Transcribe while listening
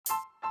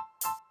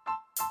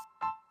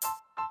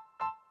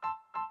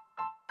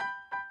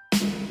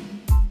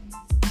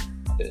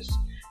this.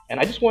 And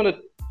I just want to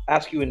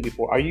ask you in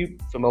before, are you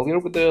familiar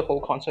with the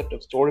whole concept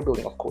of story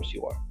building? Of course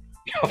you are.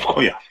 Of course.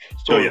 Oh yeah.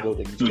 Story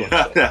building. Story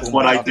That's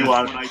what I do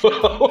on a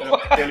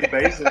daily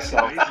basis. So,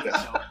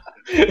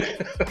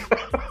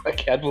 I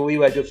can't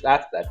believe I just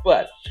asked that.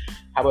 But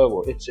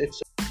however, it's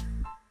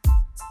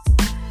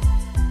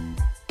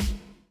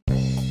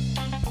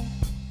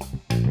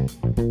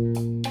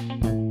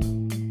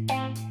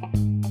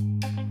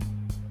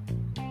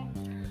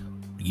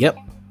Yep,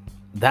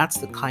 that's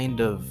the kind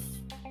of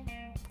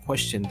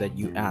question that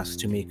you ask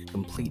to make a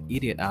complete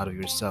idiot out of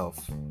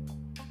yourself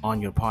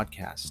on your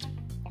podcast.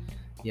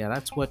 Yeah,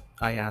 that's what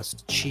I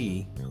asked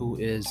Chi, who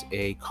is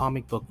a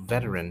comic book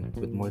veteran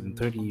with more than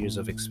 30 years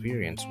of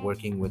experience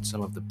working with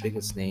some of the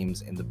biggest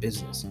names in the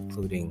business,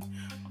 including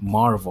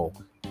Marvel,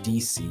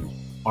 DC,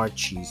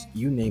 Archie's,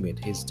 you name it,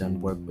 he's done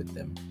work with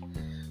them.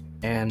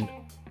 And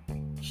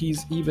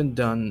he's even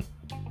done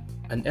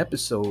an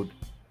episode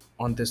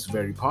on this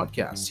very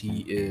podcast.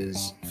 He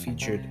is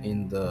featured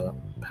in the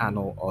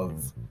panel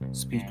of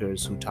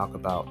speakers who talk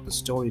about the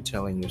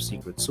storytelling your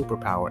secret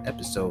superpower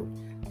episode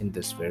in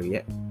this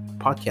very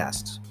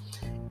podcast.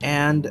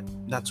 And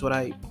that's what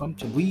I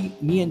bumped to.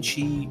 Me and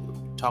Chi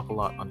talk a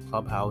lot on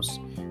Clubhouse.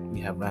 We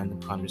have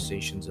random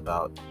conversations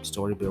about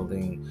story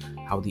building,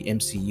 how the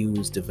MCU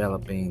is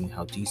developing,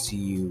 how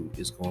DCU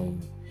is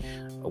going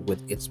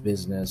with its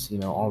business,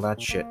 all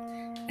that shit.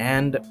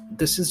 And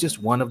this is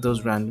just one of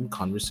those random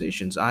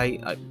conversations.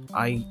 I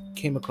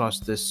came across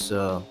this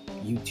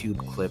YouTube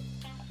clip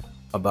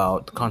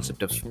about the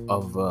concept of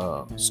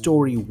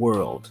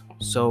Storyworld.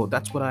 So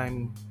that's what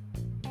I'm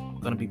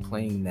going to be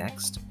playing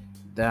next.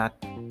 That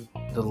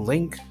the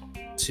link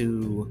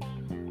to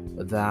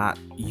that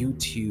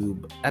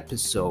YouTube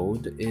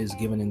episode is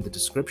given in the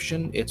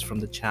description. It's from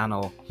the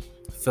channel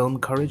Film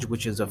Courage,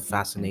 which is a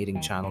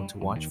fascinating channel to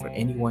watch for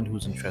anyone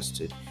who's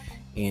interested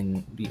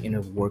in the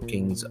inner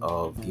workings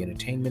of the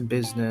entertainment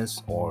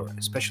business, or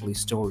especially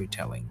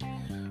storytelling.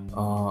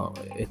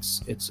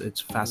 It's a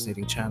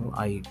fascinating channel.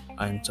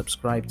 I'm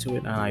subscribed to it,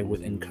 and I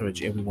would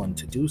encourage everyone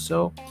to do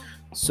so.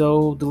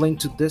 So the link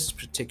to this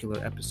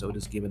particular episode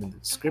is given in the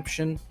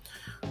description.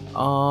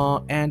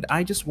 And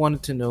I just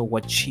wanted to know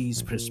what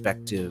Chi's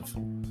perspective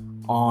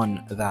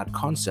on that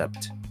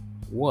concept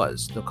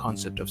was, the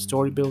concept of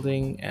story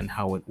building and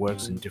how it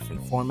works in different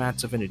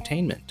formats of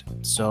entertainment.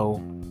 So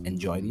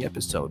enjoy the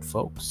episode,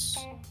 folks.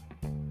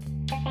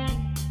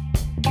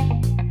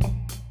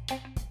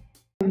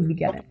 We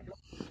get it.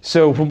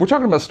 So when we're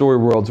talking about story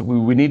worlds,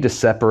 we need to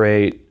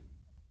separate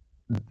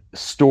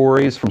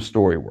stories from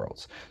story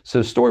worlds.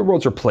 So story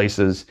worlds are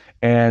places,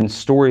 and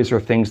stories are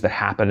things that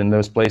happen in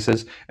those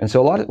places. And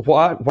so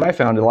what I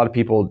found, a lot of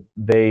people,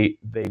 they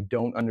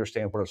don't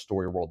understand what a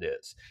story world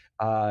is.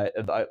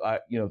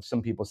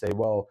 Some people say,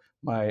 well,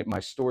 my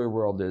story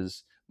world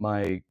is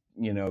my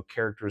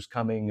character's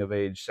coming of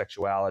age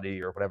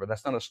sexuality or whatever.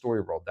 That's not a story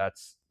world.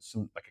 That's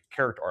like a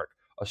character arc.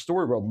 A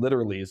story world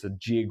literally is a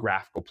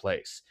geographical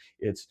place.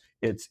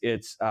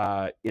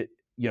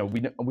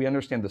 We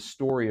understand the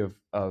story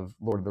of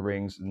Lord of the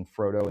Rings and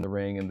Frodo and the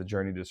Ring and the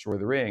journey to destroy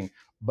the ring,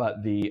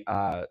 but the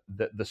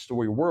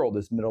story world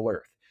is Middle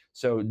Earth.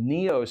 So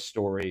Neo's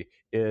story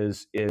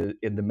is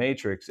in the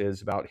Matrix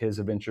is about his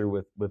adventure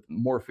with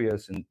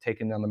Morpheus and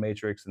taking down the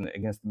Matrix and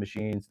against the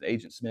machines, and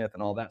Agent Smith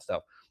and all that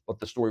stuff. But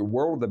the story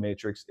world of the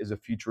Matrix is a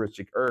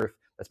futuristic Earth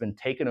that's been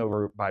taken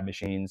over by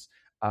machines,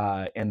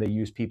 and they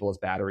use people as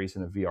batteries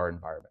in a VR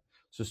environment.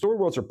 So story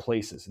worlds are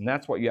places, and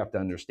that's what you have to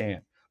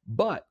understand.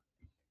 But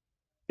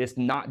it's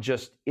not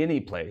just any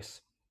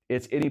place.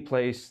 It's any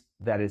place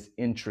that is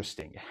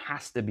interesting. It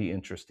has to be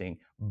interesting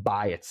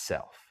by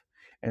itself.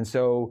 And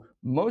so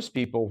most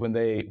people, when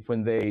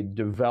they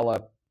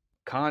develop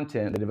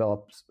content, they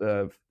develop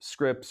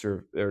scripts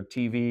or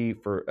TV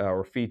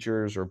or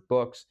features or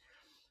books,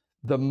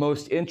 the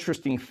most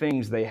interesting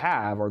things they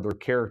have are their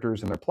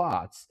characters and their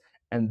plots,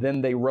 and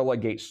then they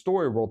relegate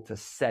story world to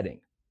setting.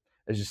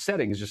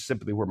 Setting is just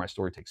simply where my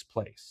story takes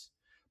place.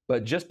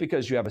 But just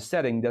because you have a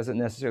setting doesn't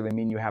necessarily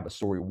mean you have a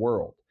story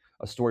world.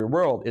 A story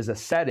world is a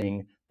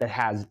setting that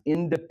has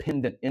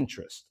independent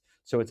interest.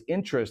 So it's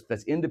interest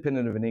that's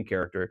independent of any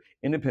character,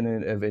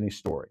 independent of any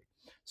story.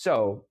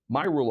 So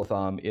my rule of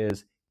thumb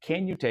is,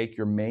 can you take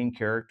your main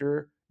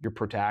character, your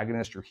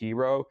protagonist, your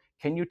hero,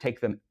 can you take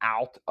them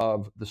out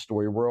of the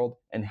story world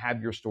and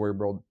have your story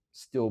world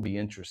still be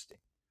interesting,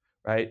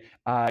 right?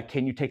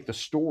 Can you take the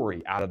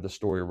story out of the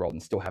story world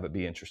and still have it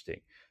be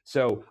interesting?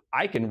 So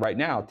I can right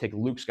now take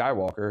Luke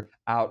Skywalker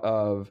out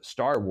of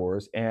Star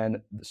Wars,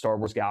 and the Star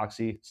Wars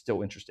galaxy,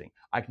 still interesting.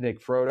 I can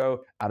take Frodo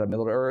out of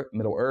Middle Earth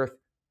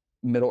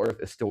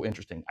is still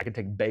interesting. I can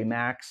take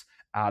Baymax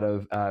out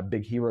of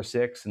Big Hero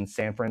 6 and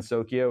San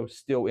Francisco,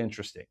 still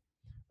interesting,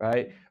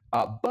 right?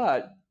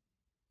 But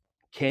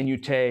can you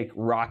take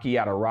Rocky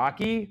out of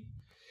Rocky?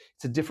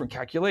 It's a different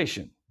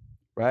calculation,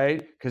 right?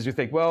 Because you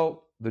think,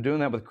 well, they're doing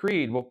that with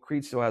Creed. Well,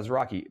 Creed still has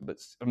Rocky, but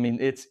I mean,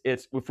 it's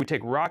if we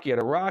take Rocky out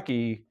of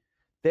Rocky,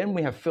 then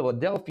we have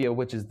Philadelphia,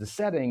 which is the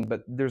setting,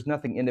 but there's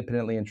nothing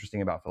independently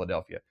interesting about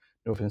Philadelphia.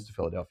 No offense to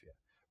Philadelphia,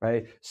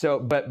 right? So,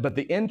 but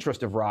the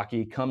interest of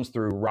Rocky comes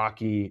through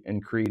Rocky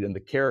and Creed and the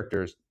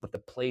characters, but the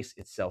place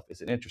itself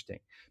isn't interesting.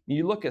 When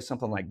you look at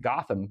something like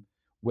Gotham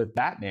with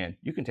Batman,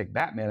 you can take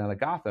Batman out of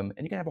Gotham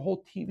and you can have a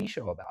whole TV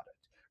show about it,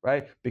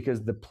 right?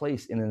 Because the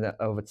place in and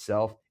of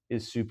itself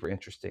is super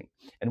interesting.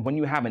 And when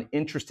you have an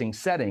interesting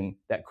setting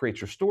that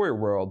creates your story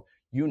world,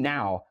 you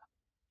now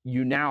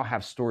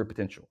have story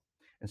potential.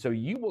 And so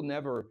you will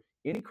never,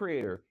 any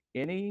creator,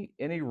 any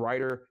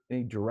writer,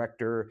 any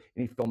director,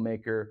 any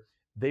filmmaker,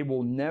 they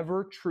will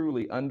never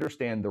truly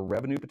understand the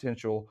revenue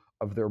potential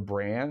of their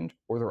brand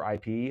or their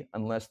IP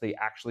unless they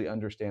actually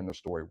understand their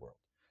story world.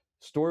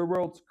 Story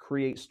worlds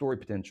create story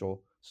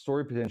potential.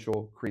 Story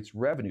potential creates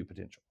revenue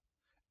potential.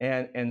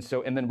 And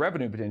then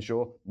revenue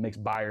potential makes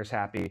buyers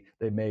happy.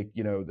 They make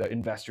the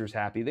investors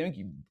happy. They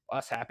make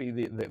us happy.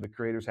 The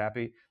creators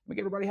happy. Make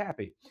everybody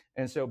happy.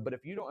 And so, but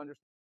if you don't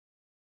understand.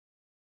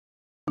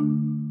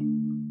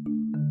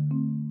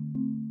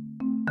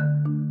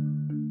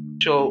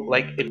 So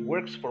like it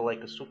works for like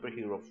a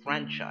superhero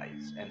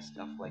franchise and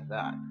stuff like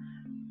that.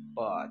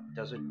 But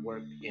does it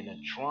work in a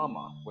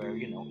drama where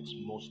it's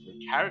mostly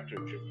character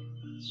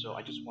driven? So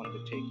I just wanted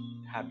to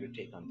have your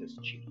take on this,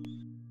 Chief.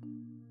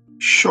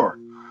 Sure.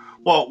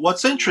 Well,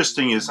 what's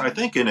interesting is I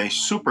think in a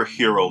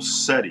superhero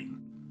setting,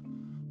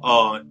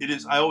 it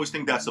is. I always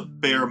think that's a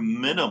bare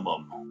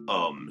minimum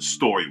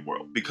story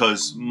world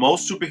because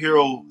most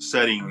superhero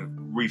setting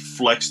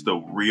reflects the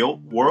real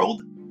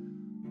world,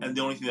 and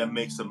the only thing that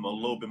makes them a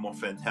little bit more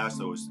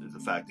fantastic is the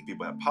fact that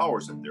people have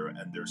powers and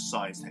their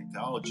science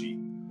technology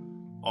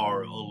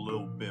are a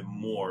little bit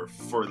more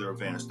further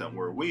advanced than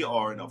where we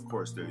are, and of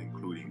course the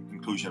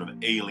inclusion of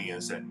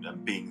aliens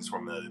and beings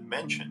from another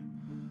dimension.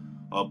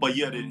 But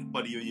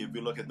if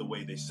you look at the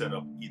way they set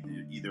up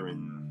either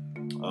in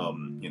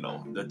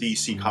the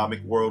DC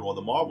comic world or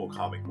the Marvel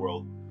comic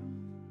world,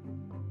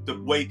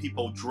 the way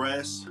people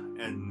dress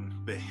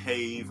and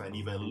behave and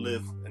even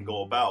live and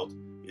go about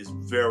is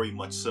very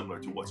much similar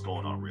to what's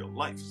going on in real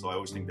life. So I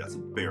always think that's a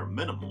bare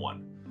minimum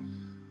one.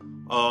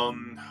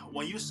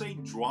 When you say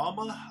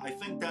drama, I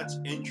think that's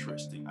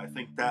interesting. I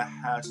think that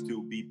has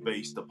to be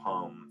based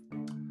upon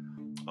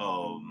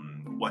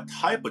what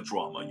type of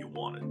drama you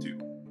want to do.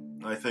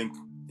 I think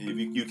if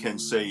you can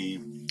say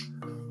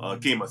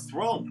Game of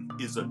Thrones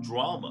is a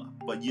drama,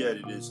 but yet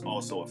it is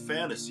also a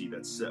fantasy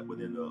that's set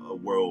within a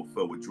world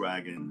filled with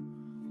dragon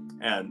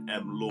and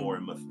lore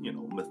and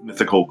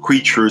mythical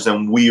creatures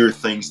and weird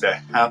things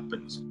that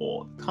happens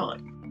all the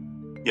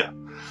time. Yeah,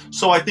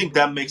 so I think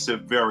that makes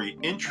it very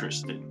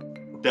interesting.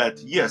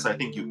 That yes, I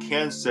think you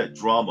can set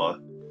drama,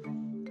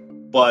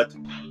 but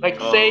Like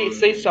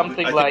say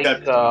something I think like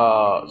that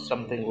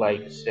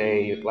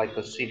say like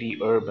the city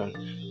urban.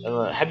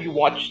 Have you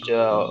watched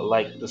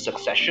like The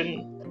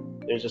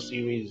Succession? There's a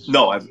series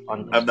no,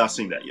 on I've not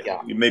seen that yet. yeah.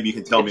 Maybe you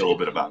can tell me a little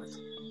bit about it.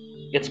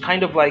 It's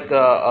kind of like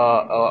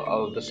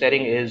the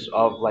setting is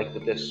of like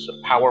this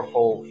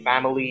powerful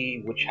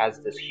family which has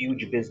this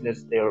huge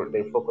business. They're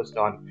focused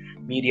on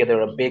media.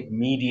 They're a big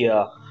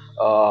media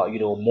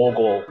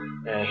mogul.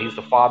 He's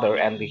the father,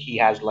 and he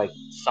has like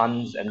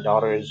sons and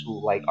daughters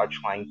who like are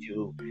trying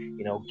to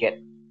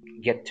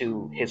get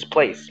to his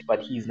place,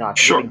 but he's not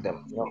Sure. giving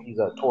them. He's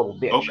a total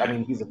bitch. I Okay.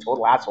 mean, he's a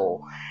total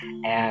asshole,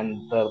 and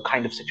the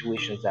kind of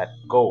situations that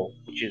go,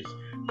 which is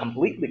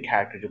completely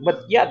character driven.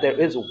 But yeah, there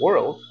is a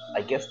world,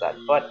 I guess that.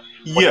 But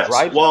what Yes.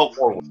 drives it Well,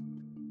 forward?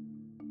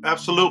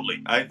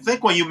 absolutely. I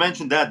think when you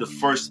mentioned that, the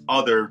first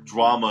other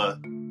drama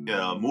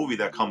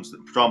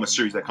drama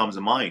series that comes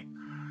to mind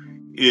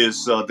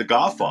is the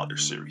Godfather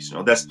series.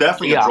 That's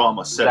definitely a Yeah,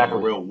 drama set in the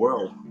exactly. real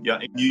world. Yeah,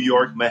 in New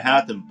York,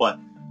 Manhattan, but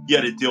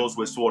yet it deals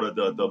with sort of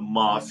the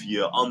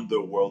mafia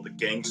underworld, the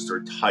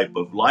gangster type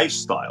of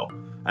lifestyle,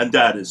 and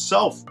that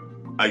itself,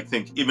 I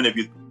think, even if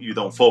you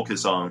don't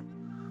focus on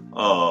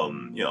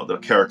the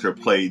character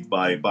played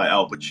by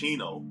Al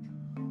Pacino,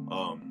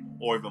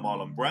 or even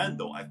Marlon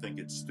Brando, I think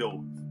it's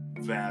still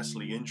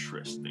vastly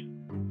interesting.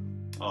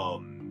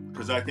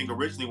 Because I think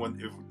originally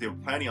if they were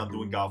planning on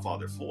doing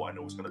Godfather 4, I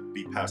know it was going to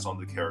be passed on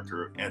to the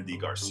character Andy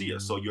Garcia.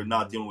 So you're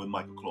not dealing with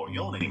Michael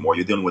Corleone anymore.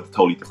 You're dealing with a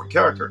totally different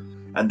character.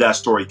 And that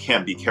story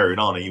can't be carried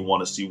on. And you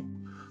want to see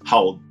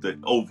how the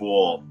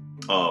overall,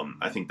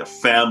 I think the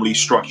family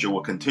structure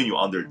will continue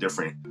under a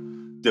different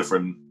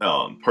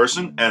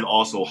person. And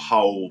also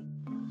how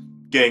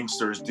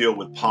gangsters deal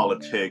with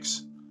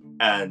politics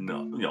and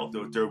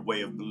their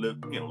way of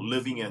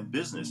living and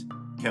business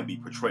can be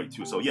portrayed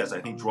too. So yes, I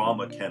think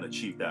drama can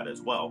achieve that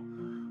as well.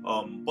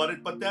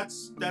 But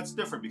that's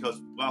different because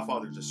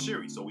Godfather is a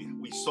series, so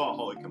we saw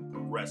how it can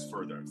progress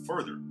further and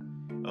further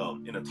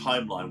in a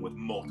timeline with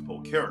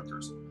multiple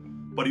characters.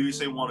 But if you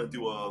say want to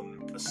do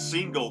a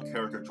single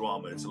character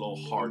drama, it's a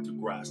little hard to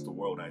grasp the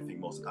world. And I think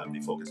most of the time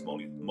they focus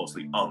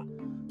mostly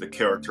on the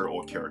character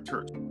or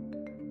characters.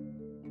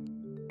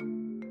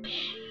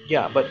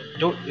 Yeah, but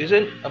don't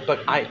isn't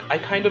but I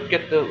kind of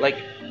get the like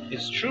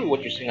it's true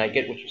what you're saying. I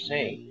get what you're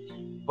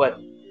saying, but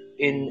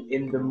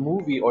in the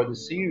movie or the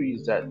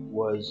series that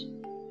was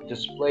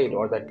displayed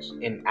or that's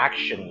in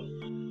action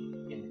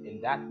in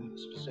that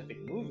specific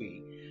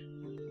movie,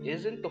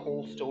 isn't the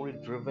whole story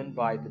driven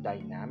by the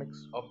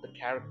dynamics of the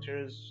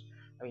characters?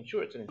 I mean,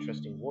 sure, it's an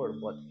interesting word,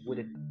 but would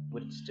it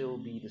still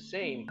be the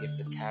same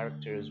if the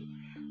characters?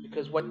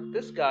 Because what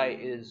this guy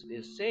is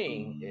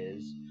saying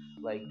is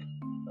like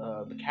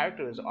the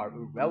characters are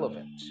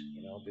irrelevant.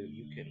 You know,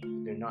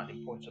 they're not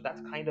important. So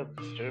that's kind of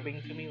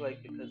disturbing to me.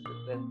 Like because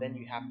then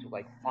you have to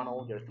like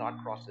funnel your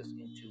thought process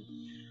into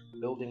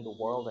building the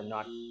world and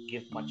not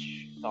give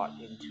much thought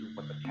into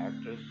what the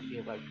characters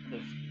behave like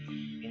because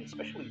in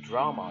especially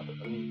drama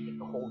I mean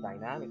the whole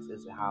dynamics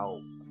is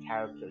how a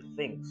character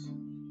thinks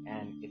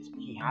and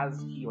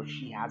he or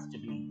she has to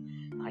be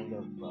kind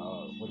of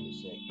what do you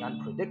say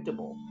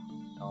unpredictable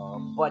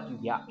but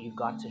you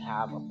got to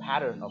have a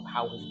pattern of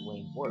how his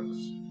brain works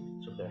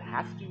so there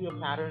has to be a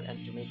pattern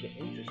and to make it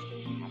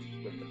interesting he has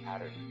to break the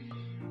pattern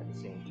at the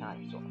same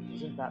time. So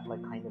isn't that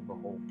like kind of the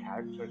whole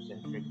character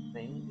centric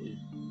thing? Is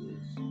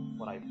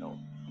what I felt.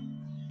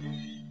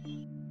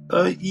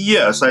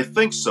 Yes, I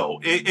think so.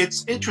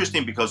 It's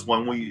interesting because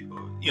when we,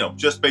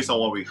 just based on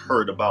what we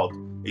heard about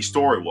a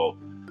story world,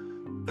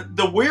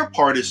 the weird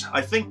part is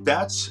I think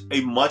that's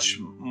a much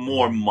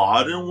more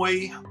modern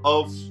way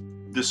of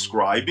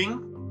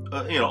describing,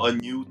 a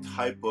new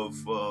type of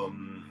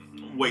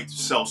way to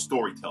sell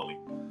storytelling.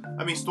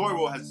 I mean,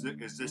 Storyworld has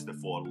existed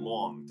for a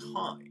long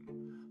time,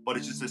 but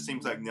it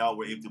seems like now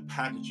we're able to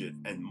package it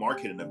and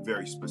market it in a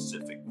very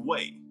specific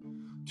way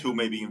to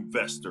maybe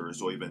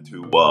investors or even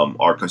to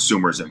our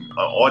consumers and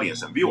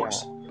audience and Yeah,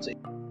 viewers.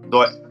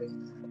 So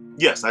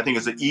yes, I think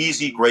it's an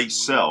easy, great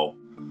sell.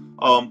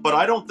 But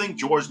I don't think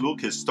George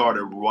Lucas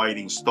started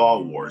writing Star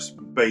Wars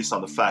based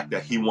on the fact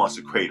that he wants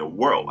to create a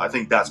world. I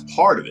think that's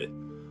part of it.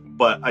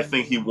 But I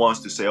think he wants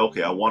to say,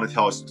 okay, I want to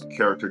tell a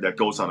character that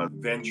goes on an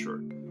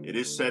adventure. It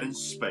is set in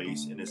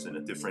space and it's in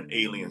a different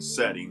alien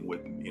setting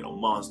with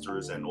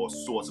monsters and all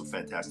sorts of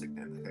fantastic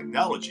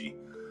technology.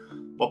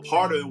 But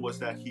part of it was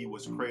that he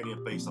was creating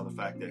it based on the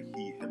fact that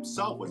he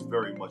himself was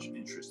very much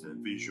interested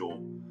in visual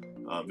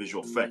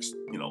effects,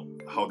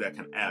 how that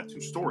can add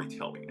to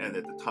storytelling. And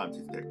at the time,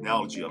 the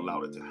technology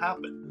allowed it to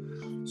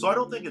happen. So I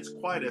don't think it's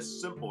quite as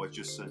simple as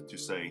just to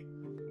say,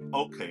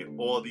 okay,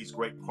 all these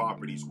great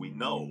properties we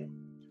know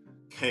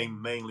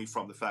came mainly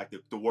from the fact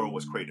that the world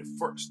was created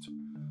first.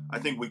 I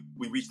think we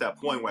reached that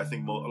point where I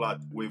think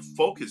we've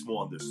focused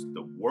more on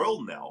the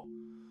world now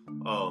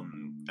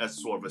as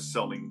sort of a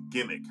selling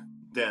gimmick.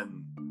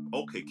 Then,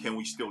 okay, can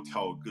we still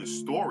tell a good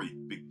story to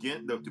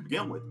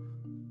begin with?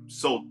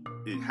 So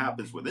it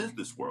happens within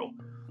this world,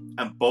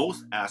 and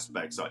both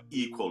aspects are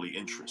equally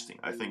interesting.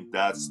 I think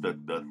that's the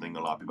thing a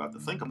lot of people have to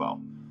think about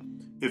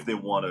if they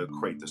want to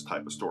create this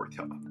type of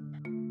storytelling.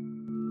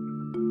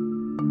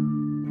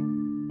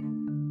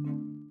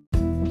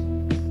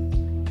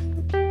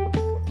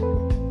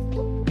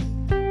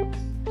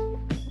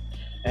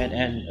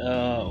 And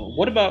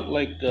what about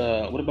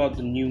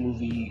the new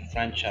movie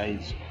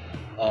franchise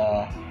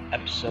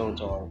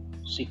episodes or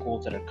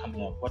sequels that are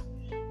coming up?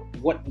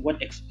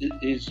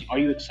 Is are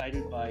you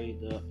excited by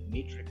the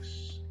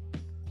Matrix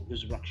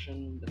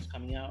Resurrection that's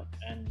coming out?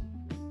 And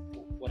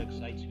what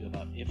excites you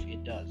about if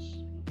it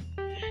does?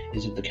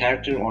 Is it the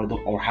character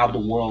or how the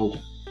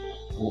world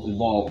will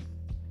evolve?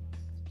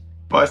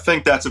 Well, I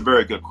think that's a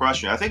very good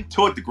question. I think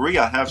to a degree,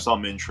 I have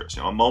some interest.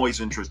 I'm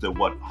always interested in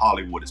what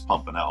Hollywood is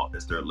pumping out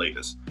as their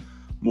latest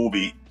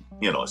movie.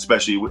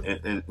 Especially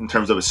in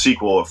terms of a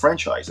sequel or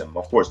franchise, and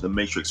of course, The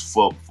Matrix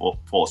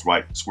falls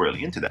right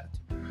squarely into that.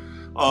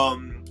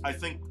 I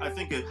think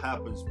it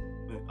happens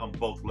on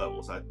both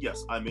levels.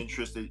 Yes, I'm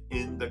interested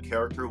in the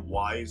character.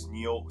 Why is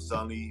Neo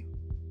suddenly,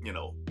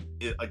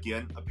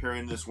 again appearing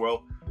in this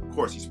world? Of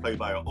course, he's played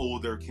by an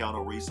older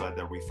Keanu Reeves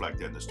that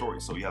reflected in the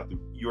story. So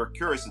you're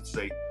curious to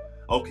say,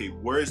 okay,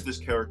 where is this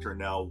character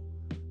now?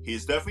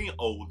 He's definitely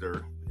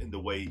older in the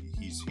way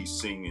he's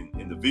seeing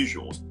in the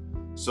visuals.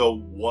 So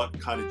what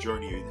kind of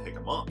journey are you take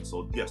him on?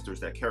 So yes, there's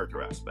that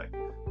character aspect.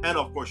 And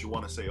of course you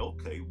want to say,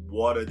 okay,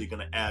 what are they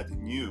going to add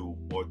new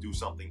or do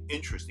something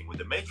interesting with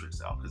the Matrix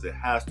now? Because it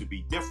has to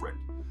be different.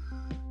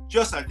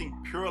 Just I think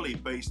purely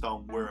based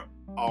on where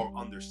our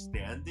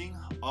understanding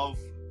of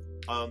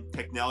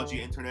technology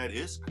internet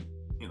is,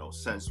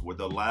 since where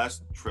the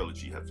last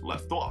trilogy has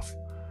left off.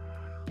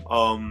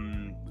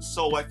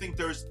 So I think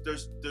there's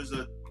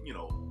a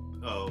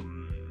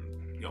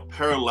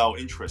parallel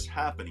interest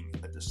happening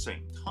at the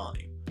same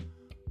time.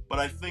 But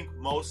I think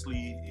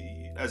mostly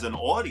as an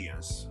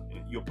audience,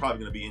 you're probably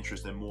going to be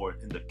interested more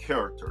in the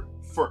character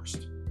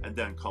first, and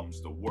then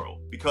comes the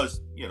world, because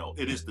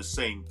it is the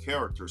same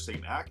character,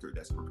 same actor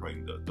that's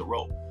portraying the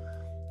role.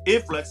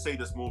 If let's say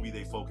this movie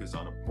they focus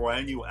on a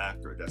brand new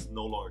actor that's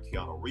no longer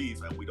Keanu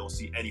Reeves, and we don't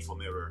see any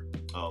familiar,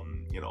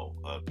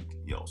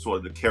 sort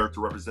of the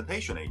character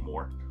representation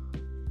anymore,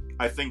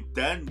 I think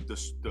then the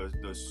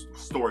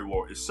story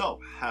world itself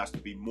has to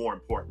be more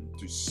important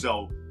to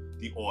sell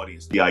the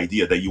audience the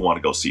idea that you want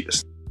to go see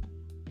this.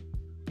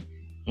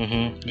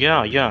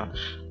 Yeah, yeah.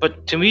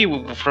 But to me,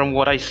 from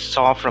what I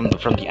saw from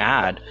the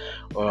ad,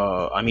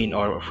 I mean,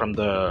 or from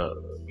the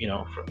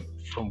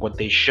from what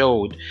they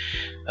showed,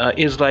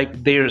 is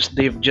like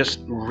they've just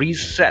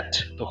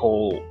reset the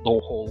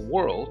whole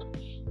world,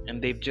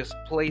 and they've just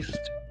placed,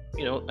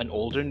 an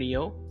older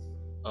Neo,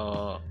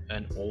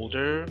 an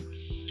older,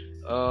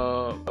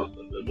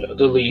 the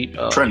lead, I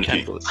can't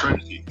Trinity. believe,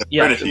 Trinity.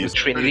 yeah, Trinity the is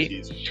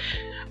Trinity,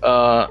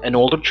 an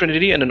older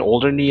Trinity and an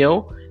older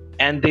Neo,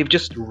 and they've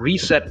just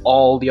reset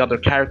all the other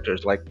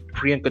characters. Like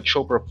Priyanka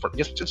Chopra,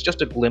 it's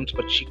just a glimpse,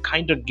 but she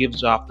kind of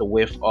gives off the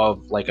whiff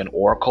of like an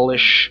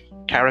Oracle-ish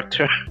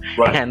character.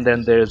 right. And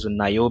then there's a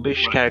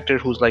Niobish character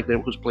who's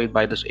played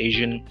by this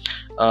Asian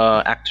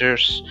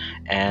actors,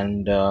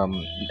 and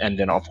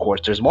then of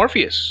course there's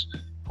Morpheus,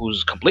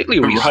 who's completely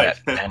Right. reset,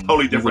 and Totally you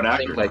would different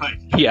think actor. like, Right.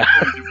 yeah.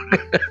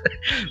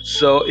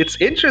 So it's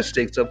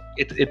interesting. So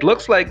it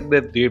looks like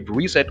that they've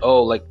reset.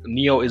 Oh, like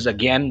Neo is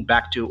again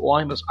back to, oh,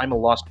 I'm a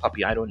lost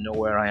puppy. I don't know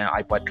where I am.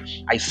 But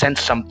I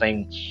sense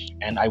something,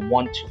 and I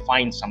want to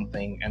find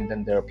something. And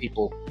then there are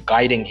people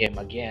guiding him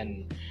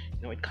again.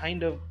 It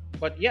kind of.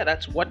 But yeah,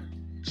 that's what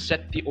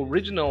set the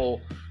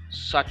original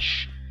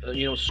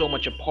so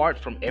much apart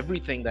from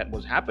everything that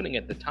was happening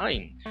at the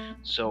time.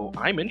 So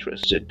I'm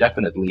interested,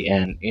 definitely,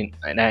 and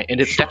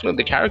it's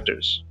definitely the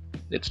characters.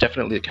 It's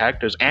definitely the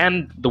characters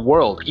and the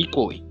world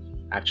equally,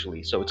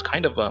 actually. So it's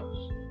kind of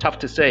tough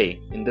to say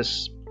in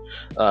this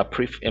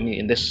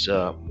in this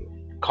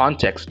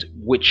context,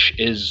 which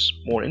is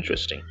more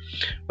interesting.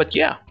 But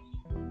yeah,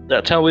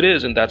 that's how it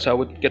is, and that's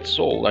how it gets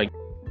sold. Like,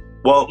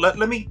 Well, let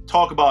me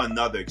talk about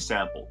another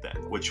example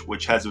then,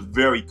 which has a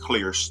very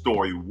clear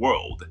story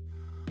world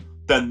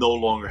that no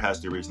longer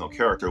has the original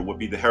character, would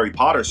be the Harry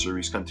Potter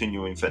series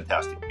continuing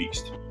Fantastic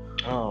Beast.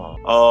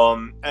 oh,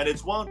 And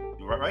it's one,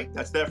 right?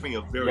 That's definitely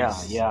a very,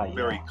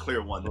 very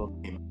clear one.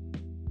 Mhm.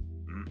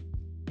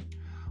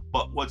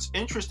 But what's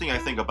interesting, I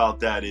think, about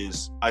that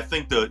is, I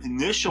think the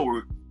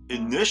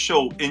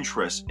initial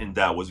interest in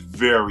that was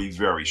very,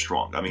 very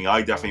strong. I mean,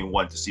 I definitely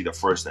went to see the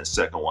first and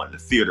second one in the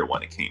theater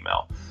when it came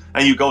out.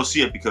 And you go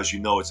see it because you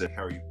know it's a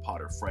Harry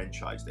Potter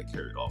franchise that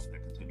carried off and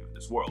continued in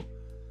this world.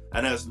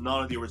 And has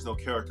none of the original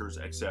characters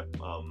except,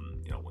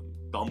 when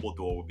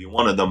Dumbledore would be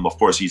one of them. Of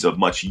course, he's a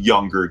much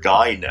younger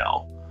guy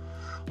now.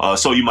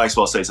 So you might as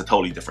well say it's a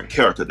totally different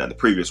character than the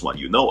previous one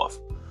you know of.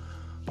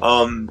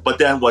 But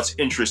then what's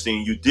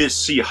interesting, you did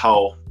see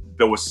how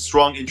there was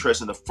strong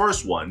interest in the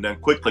first one, then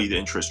quickly the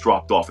interest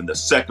dropped off in the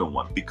second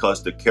one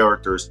because the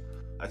characters,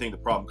 I think the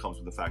problem comes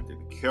with the fact that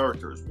the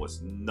characters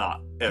was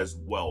not as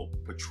well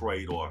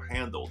portrayed or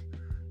handled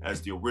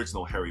as the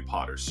original Harry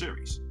Potter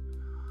series.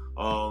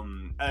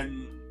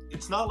 And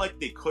it's not like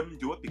they couldn't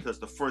do it, because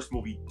the first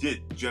movie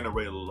did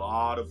generate a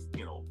lot of,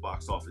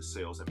 box office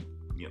sales, and,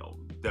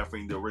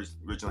 definitely the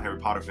original Harry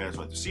Potter fans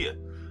went to see it.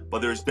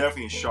 But there's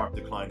definitely a sharp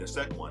decline in the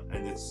second one,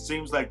 and it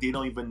seems like they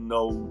don't even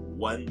know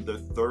when the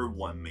third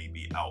one may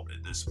be out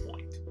at this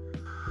point.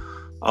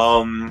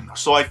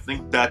 So I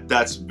think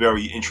that's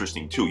very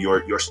interesting too.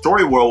 Your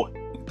story world,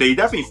 they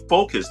definitely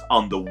focused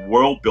on the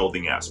world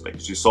building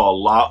aspects. You saw a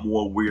lot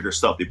more weirder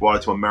stuff. They brought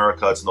it to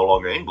America. It's no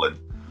longer England.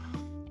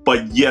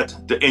 But yet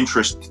the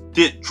interest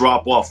did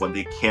drop off when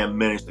they can't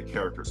manage the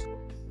characters.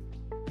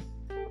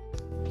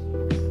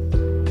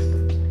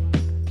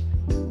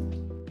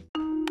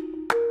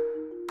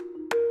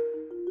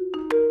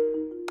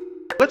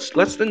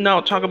 let's then now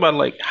talk about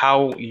like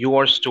how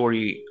your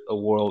story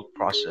world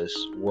process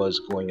was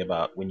going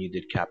about when you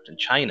did Captain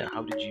China.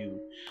 How did you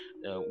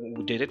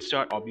did it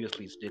start?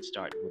 Obviously it did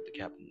start with the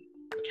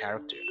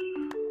character,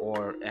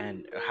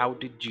 and how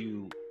did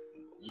you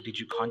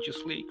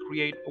consciously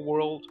create a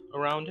world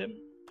around him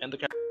and the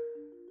character?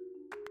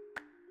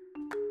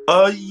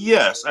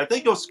 Yes, I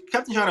think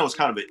Captain China was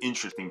kind of an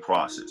interesting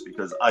process,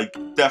 because I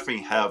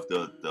definitely have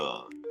the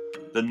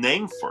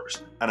name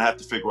first, and I have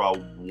to figure out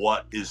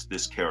what is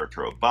this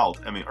character about.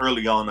 I mean,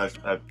 early on,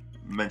 I've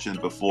mentioned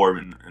before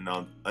in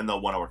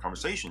one of our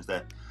conversations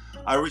that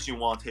I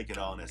originally wanted to take it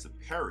on as a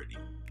parody,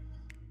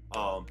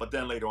 but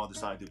then later on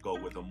decided to go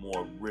with a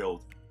more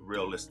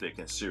realistic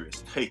and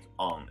serious take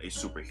on a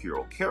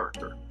superhero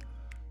character.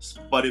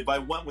 But if I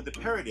went with the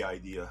parody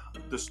idea,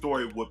 the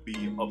story would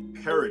be a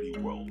parody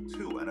world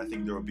too, and I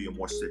think there would be a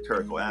more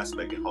satirical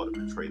aspect in how to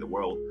portray the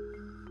world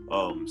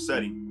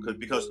setting.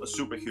 Because a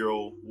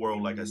superhero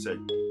world, like I said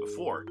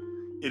before,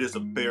 it is a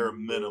bare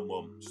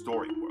minimum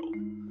story world.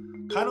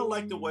 Kind of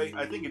like the way,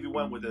 I think if you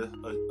went with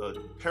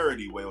a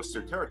parody way or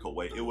satirical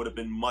way, it would have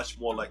been much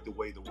more like the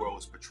way the world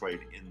is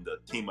portrayed in the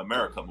Team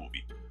America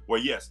movie. Where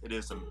yes, it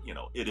is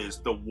it is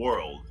the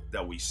world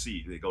that we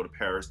see. They go to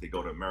Paris, they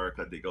go to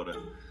America, they go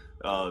to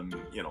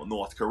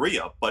North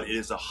Korea, but it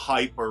is a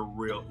hyper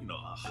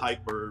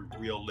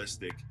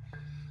realistic,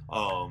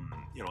 and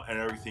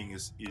everything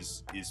is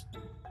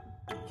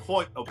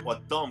point of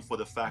what done for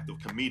the fact of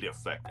comedic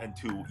effect and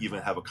to even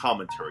have a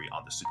commentary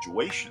on the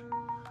situation.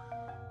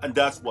 And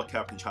that's what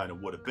Captain China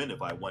would have been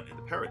if I went in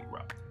the parody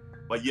route.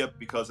 But yet,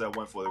 because I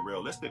went for the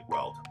realistic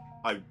route,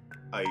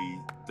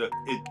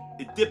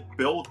 it did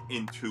build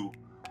into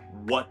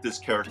what this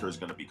character is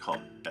going to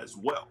become as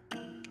well.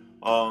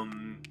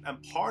 And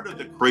part of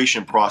the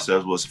creation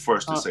process was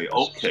first to say,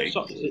 okay,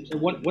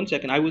 One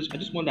second. I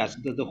just want to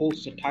ask the whole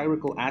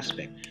satirical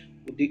aspect.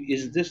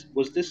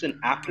 Was this an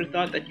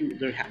afterthought that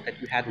that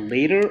you had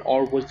later,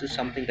 or was this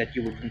something that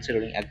you were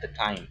considering at the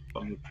time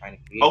when you were trying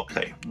to create?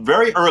 okay,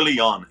 very early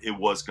on, it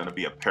was going to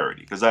be a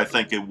parody because I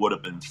think it would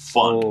have been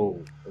fun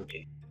Oh,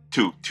 okay.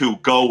 to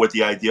go with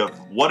the idea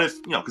of what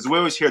if, because we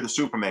always hear the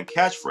Superman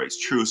catchphrase,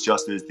 "Truth,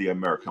 justice, the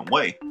American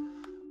way,"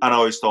 and I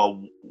always thought,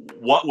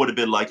 what would it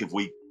be like if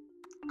we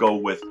go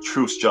with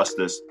truth,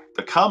 justice,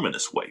 the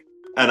communist way?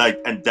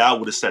 And that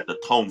would have set the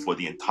tone for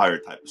the entire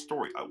type of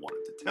story I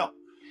wanted to tell,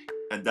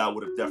 and that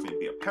would have definitely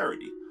be a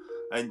parody.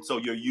 And so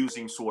you're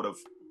using sort of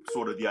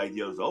the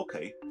idea of,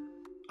 okay,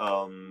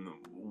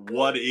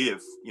 what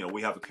if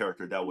we have a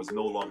character that was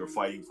no longer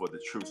fighting for the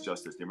truth,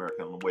 justice, the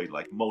American way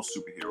like most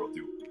superheroes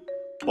do,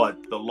 but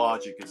the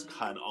logic is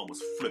kind of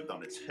almost flipped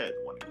on its head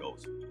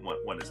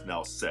when it's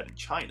now set in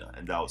China,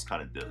 and that was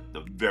kind of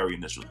the very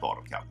initial thought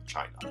of Captain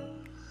China.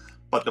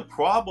 But the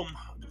problem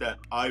that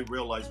I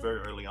realized very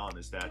early on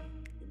is that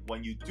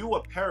when you do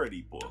a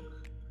parody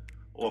book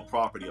or a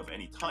property of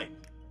any type,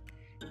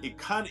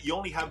 you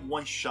only have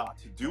one shot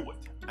to do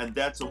it, and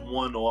that's a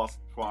one-off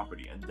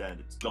property, and then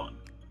it's done.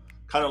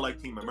 Kind of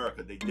like Team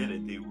America, they did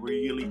it. They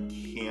really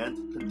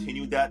can't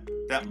continue that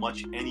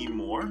much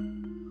anymore,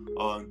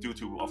 due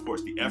to, of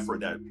course, the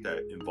effort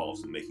that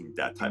involves in making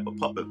that type of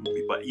puppet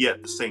movie. But yet,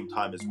 at the same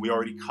time, as we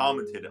already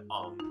commented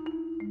on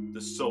the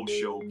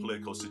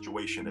socio-political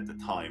situation at the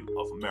time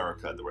of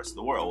America and the rest of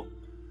the world,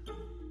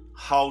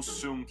 how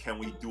soon can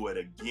we do it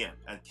again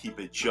and keep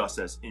it just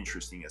as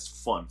interesting as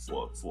fun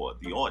for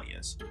the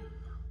audience?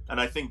 And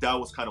I think that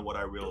was kind of what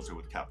I realized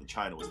with Captain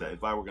China, was that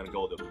if I were going to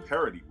go the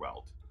parody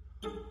route,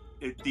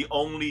 the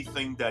only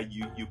thing that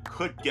you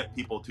could get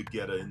people to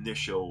get an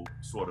initial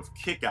sort of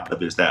kick out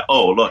of is that,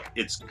 oh, look,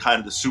 it's kind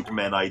of the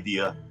Superman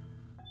idea.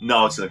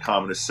 No, it's in a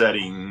communist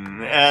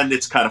setting, and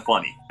it's kind of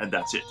funny, and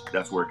that's it.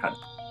 That's where it kind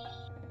of...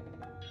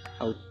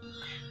 How,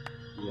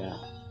 yeah,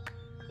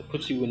 that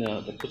puts you in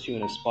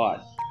a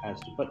spot as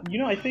to. But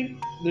I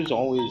think there's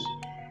always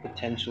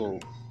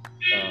potential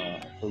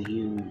for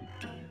you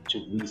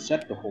to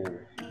reset the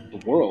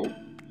world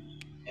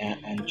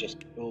and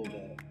just build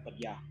a. But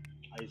yeah,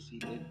 I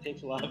see. It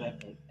takes a lot of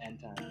effort and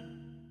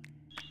time.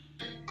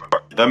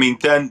 I mean,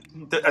 then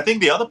I think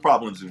the other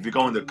problem is if you're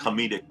going the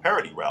comedic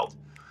parody route,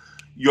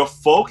 your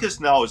focus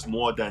now is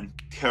more than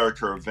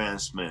character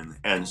advancement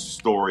and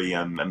story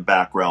and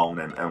background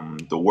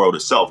and the world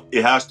itself.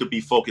 It has to be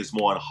focused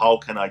more on how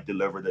can I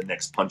deliver the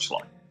next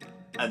punchline.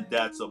 And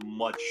that's a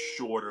much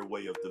shorter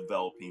way of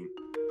developing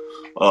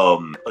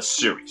a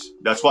series.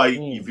 That's why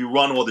if you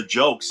run all the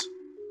jokes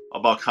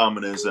about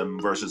communism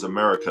versus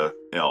America,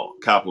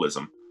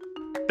 capitalism,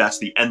 that's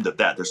the end of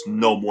that. There's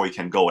no more you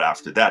can go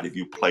after that if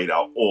you played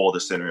out all the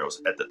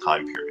scenarios at the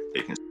time period.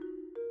 They can...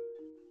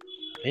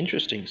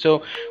 Interesting.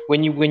 So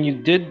when you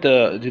did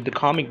the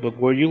comic book,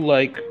 were you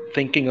like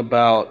thinking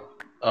about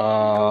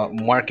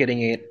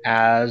marketing it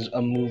as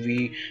a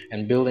movie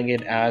and building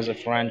it as a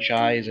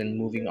franchise and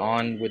moving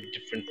on with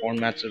different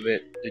formats of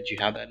it? Did you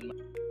have that in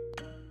mind?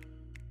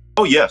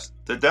 Oh yes,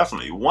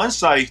 definitely.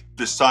 Once I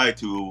decided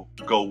to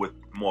go with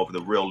more of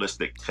the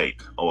realistic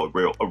take, or a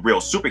real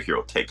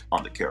superhero take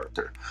on the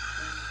character,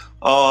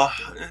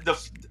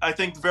 I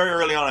think very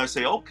early on I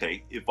say,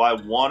 okay, if I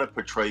want to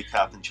portray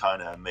Captain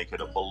China and make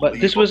it a believable But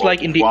this was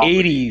like in the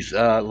property,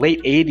 80s,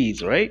 late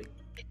 80s, right?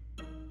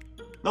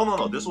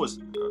 No. This was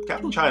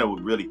Captain China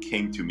really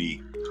came to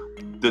me.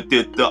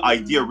 The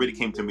idea really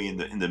came to me in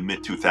the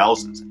mid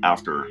 2000s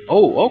after.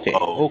 Oh,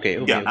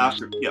 okay. Yeah,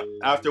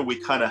 after we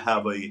kind of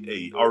have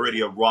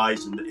already a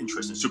rise in the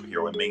interest in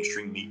superhero and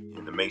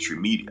the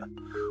mainstream media,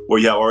 where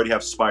you already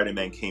have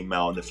Spider-Man came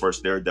out in the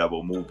first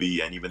Daredevil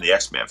movie and even the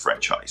X-Men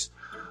franchise,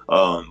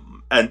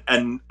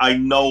 and I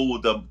know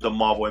the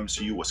Marvel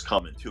MCU was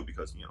coming too,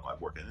 because I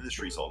work in the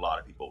industry, so a lot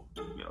of people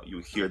you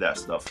hear that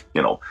stuff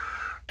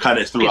kind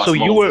of through. Okay, so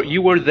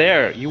you were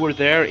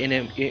there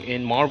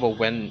in Marvel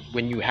when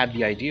you had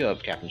the idea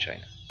of Captain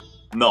China.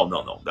 No,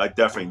 I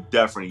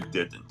definitely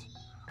didn't.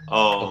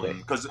 Okay.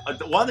 Because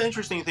one of the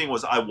interesting thing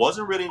was I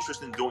wasn't really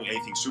interested in doing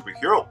anything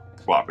superhero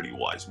property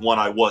wise when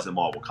I was in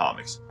Marvel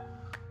Comics.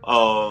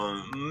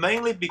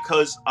 Mainly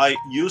because I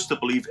used to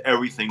believe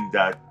everything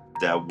that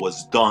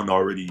was done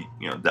already,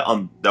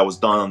 that was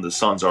done on the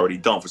sun's already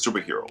done for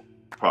superhero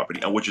property,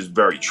 and which is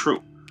very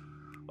true.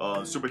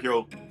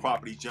 Superhero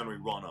properties generally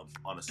run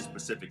on a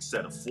specific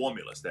set of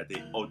formulas that they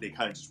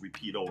kind of just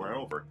repeat over and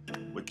over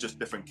with just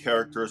different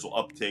characters or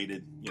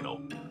updated,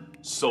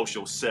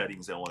 social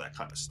settings and all that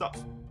kind of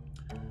stuff.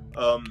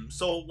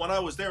 So when I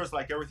was there, it's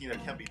like everything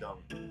that can be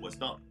done was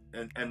done,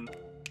 and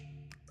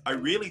I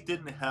really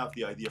didn't have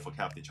the idea for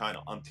Captain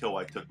China until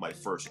I took my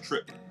first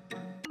trip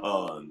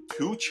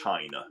to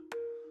China.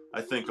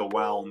 I think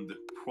around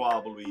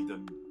probably the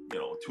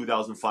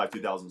 2005,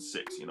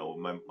 2006.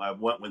 I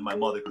went with my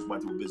mother because we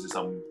went to visit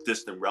some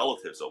distant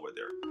relatives over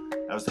there.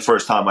 That was the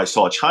first time I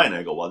saw China.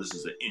 I go, wow, this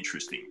is an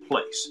interesting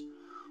place.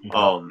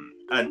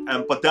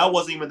 Mm-hmm. But that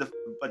wasn't even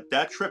but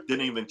that trip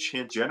didn't even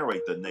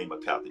generate the name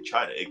of Captain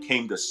China. It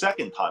came the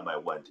second time I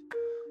went,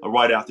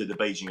 right after the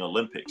Beijing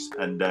Olympics,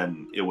 and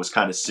then it was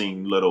kind of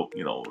seeing little,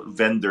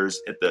 vendors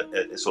at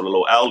sort of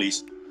little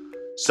alleys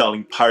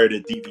selling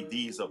pirated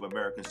DVDs of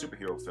American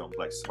superhero films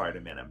like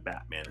Spider-Man and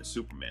Batman and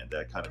Superman.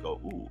 That kind of go,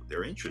 ooh,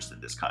 they're interested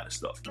in this kind of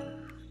stuff.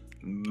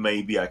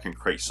 Maybe I can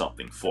create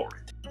something for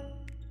it.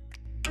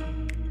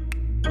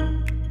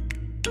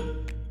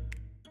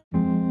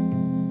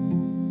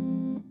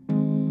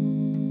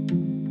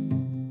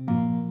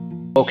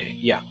 Okay,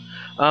 yeah.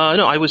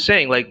 No, I was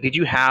saying, like, did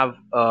you have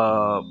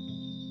the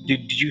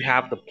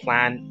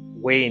plan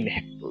way in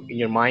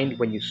your mind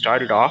when you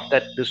started off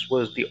that this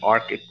was the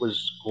arc it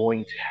was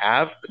going to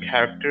have, the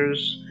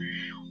characters,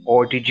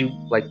 or did you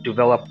like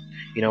develop,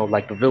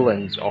 like the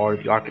villains or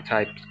the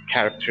archetype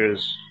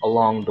characters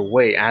along the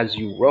way as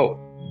you wrote,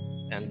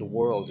 and the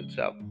world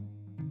itself?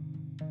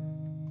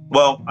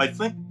 Well, I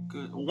think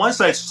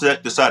once I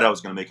decided I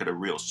was going to make it a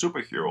real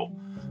superhero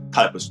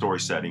type of story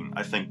setting,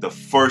 I think the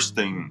first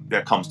thing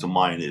that comes to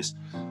mind is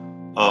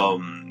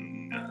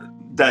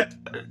that,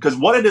 because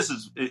what it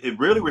is it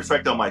really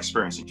reflected on my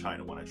experience in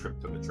China when I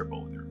took a trip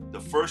over there. The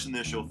first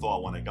initial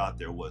thought when I got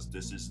there was,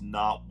 this is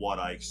not what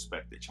I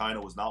expected. China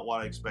was not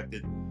what I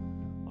expected.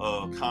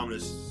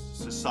 Communist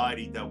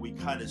society that we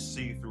kind of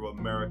see through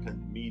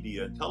American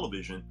media and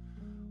television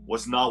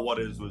was not what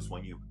it was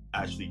when you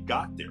actually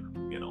got there.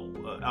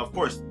 Of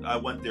course, I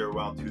went there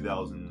around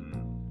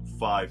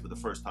 2005 for the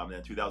first time, and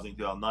then 2008,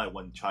 2009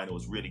 when China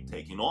was really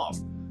taking off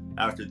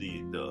after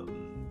the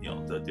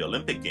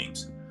Olympic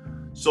Games.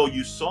 So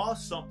you saw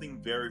something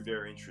very,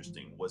 very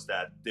interesting, was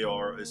that there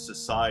are a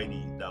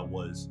society that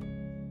was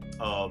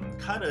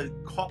kind of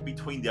caught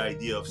between the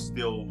idea of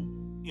still,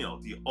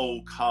 the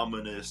old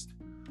communist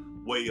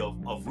way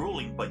of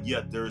ruling, but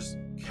yet there's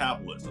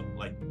capitalism,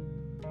 like,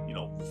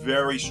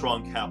 very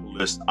strong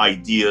capitalist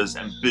ideas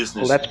and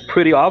business. Well, that's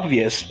pretty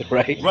obvious,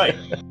 right?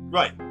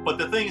 Right. But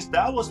the thing is,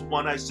 that was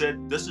when I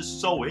said, this is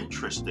so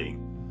interesting.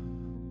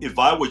 If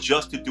I were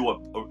just to do a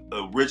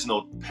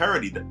original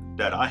parody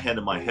that I had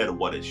in my head of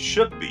what it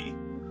should be,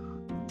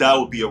 that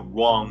would be a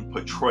wrong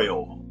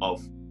portrayal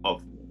of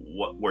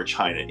where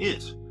China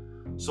is.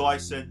 So I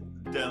said,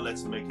 then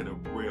let's make it a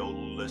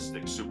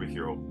realistic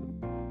superhero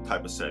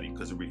type of setting,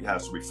 because it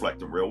has to reflect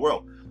the real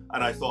world.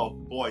 And I thought,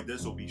 boy,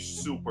 this will be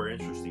super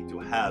interesting to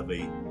have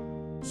a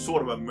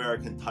sort of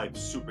American type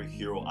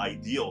superhero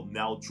ideal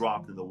now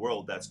dropped in the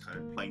world that's kind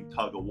of playing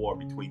tug of war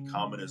between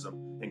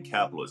communism and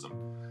capitalism.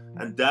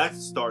 And that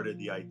started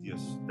the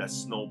ideas that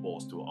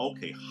snowballs to,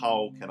 okay,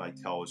 how can I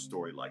tell a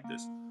story like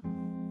this?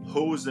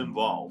 Who's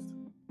involved?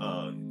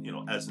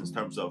 As in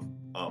terms of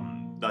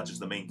not just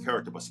the main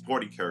character, but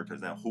supporting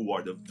characters. Now, who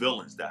are the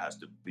villains that has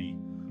to be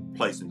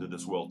placed into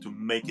this world to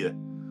make it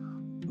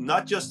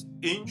not just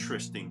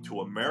interesting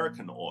to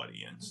American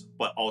audience,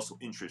 but also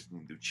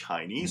interesting to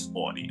Chinese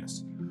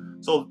audience.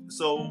 So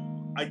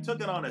I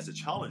took it on as a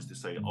challenge to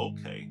say,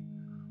 okay,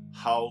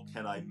 how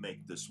can I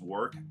make this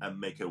work and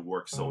make it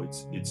work so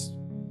it's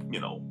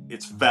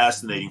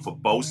fascinating for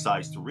both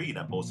sides to read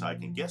and both sides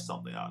can get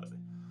something out of it.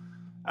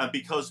 And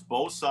because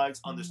both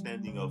sides'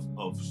 understanding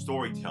of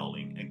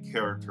storytelling and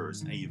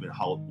characters and even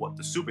what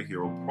the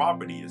superhero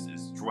property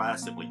is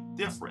drastically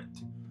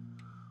different.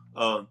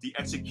 The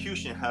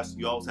execution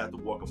you always have to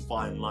walk a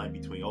fine line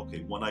between,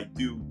 okay, when I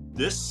do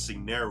this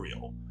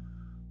scenario,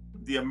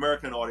 the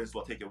American audience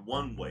will take it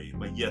one way,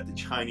 but yet the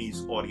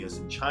Chinese audience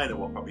in China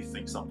will probably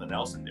think something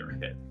else in their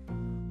head.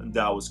 And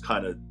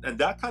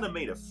that kind of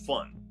made it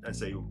fun, and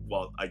say,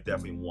 well, I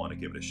definitely want to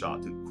give it a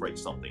shot to create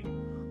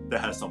something that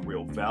has some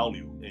real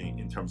value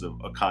in terms of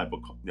a kind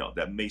of,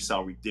 that may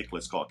sound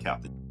ridiculous, called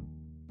Captain.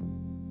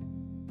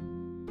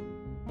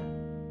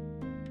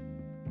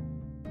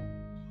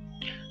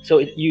 So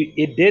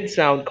it did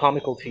sound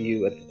comical to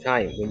you at the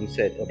time when you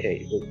said,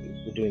 okay,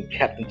 we're doing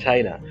Captain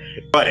China,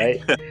 right?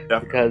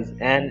 Because,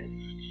 and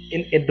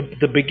in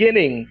the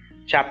beginning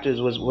chapters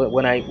was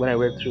when I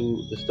read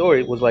through the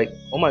story, it was like,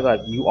 oh my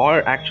god, you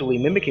are actually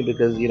mimicking,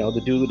 because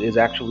the dude is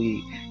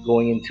actually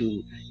going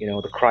into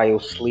the cryo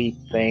sleep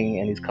thing,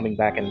 and he's coming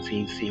back and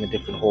he's seeing a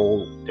different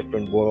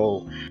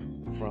world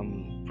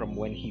from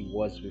when he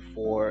was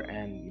before,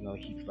 and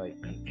he's like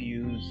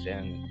confused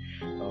and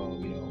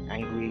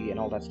angry and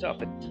all that stuff.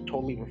 It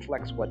totally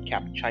reflects what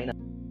Captain China.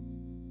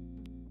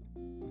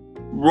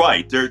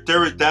 Right,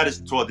 that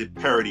is sort of the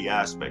parody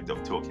aspect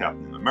to a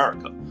Captain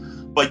America,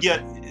 but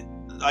yet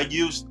I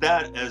used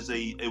that as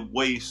a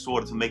way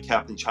sort of to make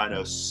Captain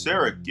China a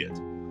surrogate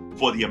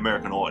for the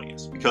American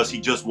audience, because he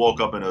just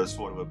woke up in a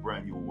sort of a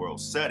brand new world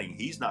setting.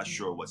 He's not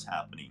sure what's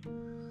happening.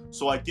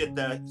 So I get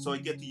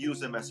to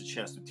use him as a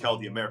chance to tell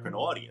the American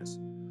audience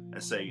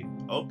and say,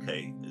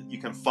 okay, you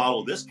can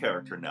follow this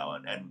character now,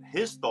 and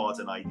his thoughts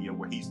and idea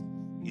where he's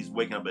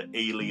waking up an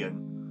alien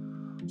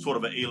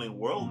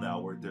world now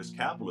where there's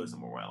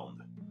capitalism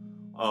around,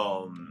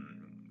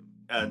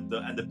 and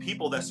the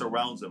people that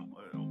surrounds him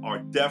are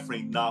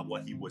definitely not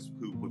what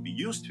who would be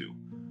used to.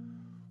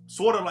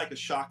 sort of like a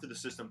shock to the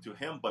system to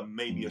him, but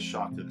maybe a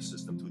shock to the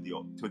system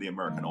to the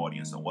American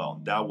audience as well.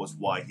 And that was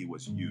why he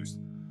was used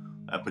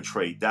and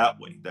portrayed that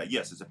way. That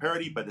yes, it's a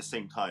parody, but at the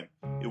same time,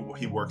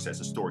 he works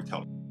as a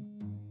storyteller.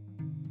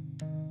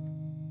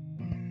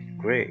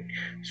 Great.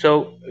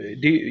 So,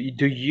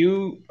 do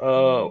you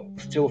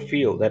still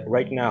feel that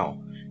right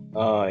now,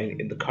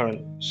 in the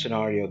current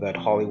scenario that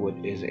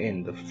Hollywood is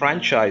in, the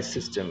franchise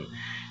system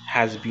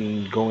has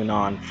been going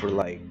on for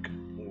like,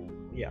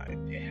 yeah,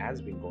 it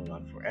has been going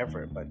on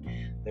forever, but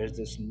there's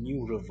this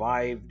new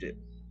revived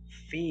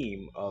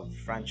theme of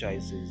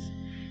franchises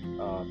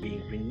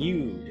being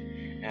renewed,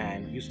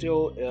 and you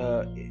still,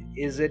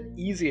 is it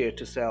easier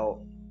to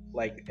sell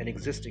like an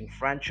existing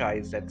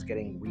franchise that's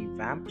getting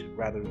revamped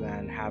rather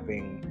than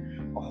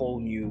having a whole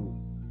new,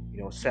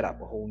 setup,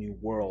 a whole new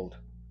world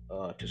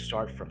to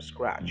start from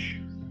scratch?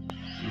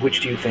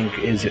 Which do you think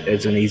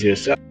is an easier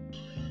sell?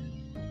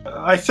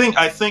 I think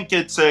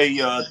it's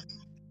a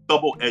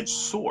double-edged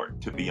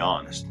sword, to be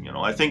honest.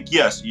 I think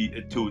yes,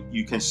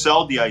 you can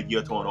sell the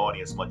idea to an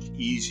audience much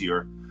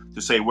easier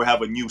to say we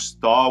have a new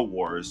Star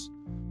Wars,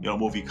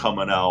 movie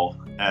coming out,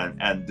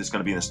 and this is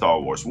going to be in the Star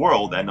Wars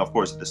world, and of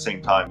course at the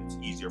same time it's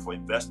easier for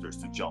investors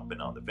to jump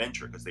in on the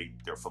venture because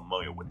they're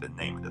familiar with the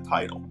name and the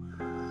title.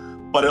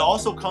 But it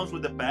also comes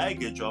with the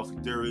baggage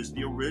of there is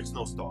the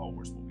original Star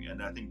Wars movie.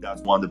 And I think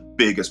that's one of the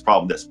biggest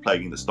problems that's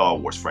plaguing the Star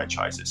Wars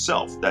franchise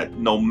itself. That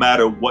no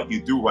matter what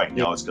you do right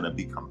now, it's going to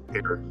be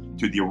compared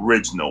to the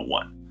original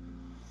one.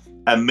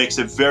 And makes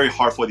it very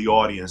hard for the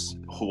audience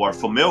who are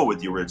familiar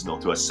with the original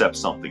to accept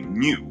something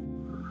new.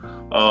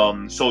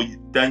 So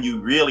then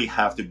you really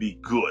have to be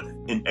good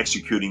in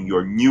executing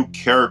your new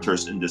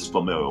characters in this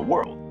familiar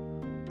world.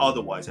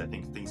 Otherwise, I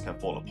think things can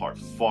fall apart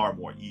far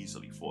more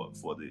easily for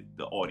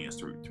the audience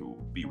to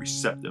be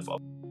receptive of.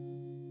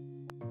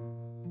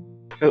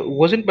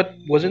 Wasn't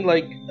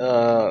like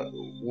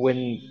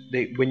when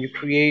you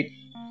create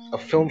a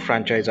film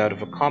franchise out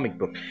of a comic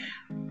book,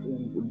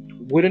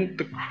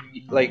 wouldn't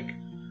like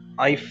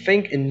I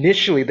think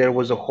initially there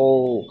was a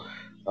whole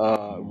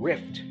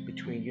rift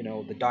between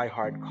the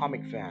diehard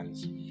comic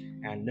fans,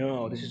 and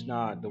no, this is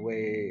not the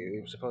way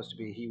it was supposed to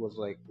be. He was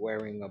like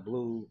wearing a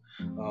blue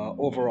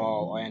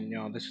overall, and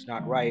this is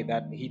not right.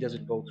 That he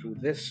doesn't go through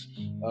this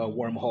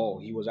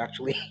wormhole. He was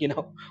actually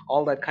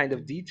all that kind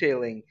of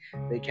detailing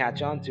they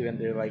catch on to, and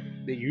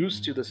they're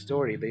used to the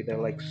story. They're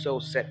like so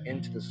set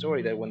into the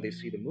story that when they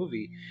see the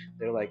movie,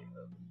 they're like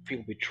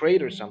feel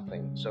betrayed or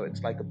something. So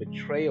it's like a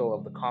betrayal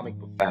of the comic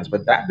book fans.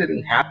 But that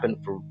didn't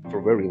happen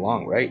for very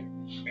long, right?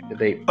 Did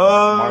they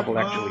Marvel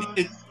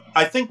actually?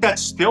 I think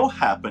that's still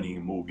happening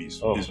in movies,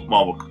 Oh, is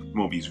Marvel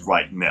movies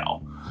right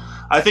now.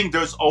 I think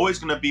there's always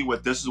going to be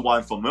what this is what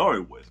I'm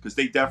familiar with because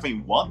they definitely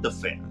want the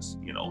fans,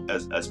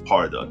 as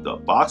part of the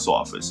box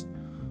office.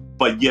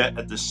 But yet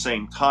at the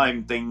same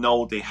time, they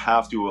know they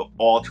have to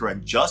alter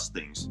and adjust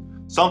things.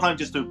 Sometimes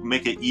just to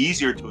make it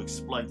easier to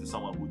explain to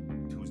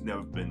someone who's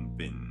never been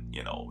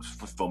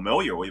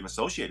familiar or even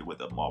associated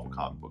with a Marvel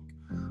comic book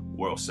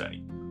world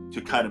setting, to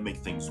kind of make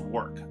things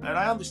work. And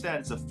I understand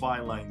it's a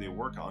fine line they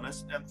work on.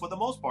 And for the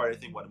most part, I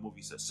think when a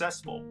movie's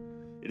successful,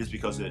 it is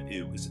because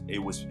it was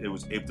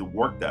able to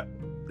work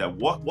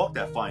walk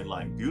that fine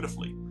line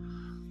beautifully.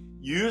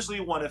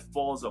 Usually when it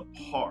falls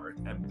apart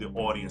and the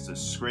audience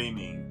is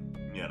screaming,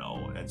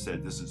 and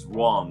said this is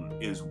wrong,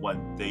 is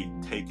when they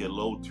take it a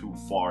little too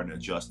far in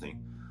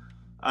adjusting.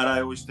 And I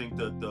always think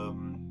that the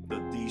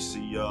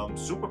DC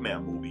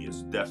Superman movie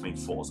definitely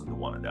falls into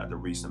one of that, the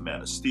recent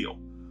Man of Steel,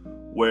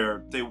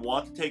 where they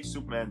want to take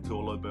Superman to a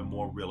little bit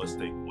more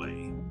realistic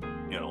way,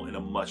 in a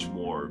much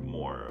more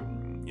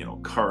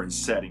current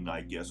setting,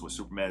 I guess, where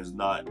Superman is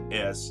not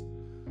as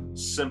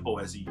simple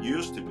as he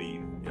used to be.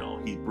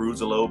 He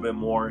broods a little bit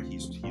more.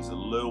 He's a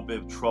little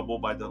bit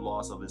troubled by the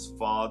loss of his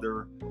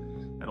father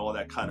and all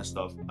that kind of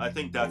stuff. I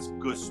think that's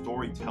good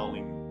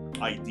storytelling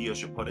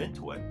ideas you put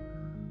into it.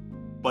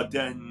 But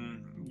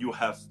then you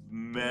have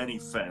many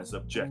fans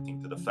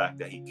objecting to the fact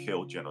that he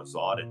killed General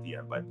Zod at the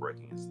end by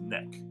breaking his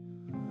neck.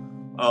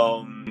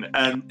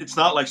 And it's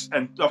not like,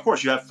 and of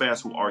course you have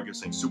fans who argue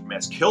saying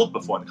Superman's killed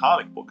before in the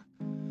comic book.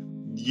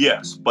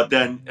 Yes, but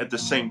then at the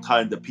same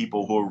time, the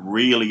people who are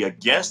really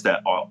against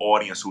that are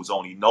audience who's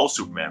only know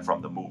Superman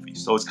from the movie.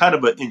 So it's kind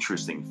of an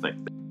interesting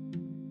thing.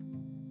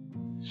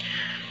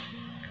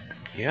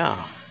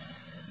 yeah,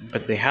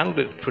 but they handled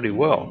it pretty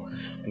well.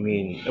 I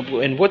mean,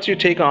 and what's your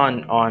take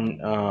on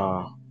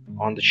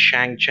the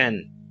Shang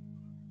Chen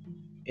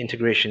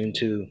integration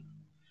into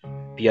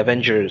the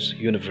Avengers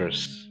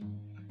universe?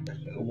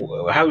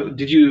 How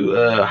did you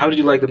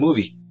like the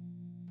movie?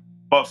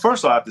 But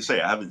first, I have to say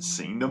I haven't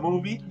seen the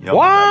movie.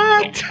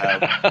 What?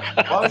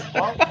 Well,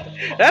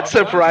 That's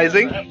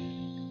surprising.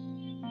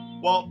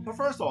 Well, but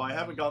first of all, I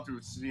haven't gone through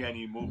to see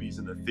any movies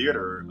in the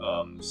theater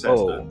since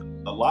Oh,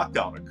 the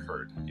lockdown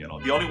occurred.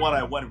 The only one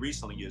I went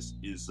recently is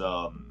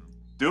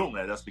Doom,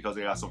 and that's because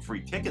I got some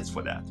free tickets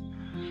for that.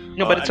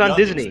 no, but it's and on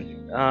the other Disney.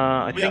 thing,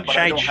 I think but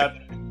I don't Shang.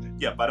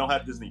 have. But I don't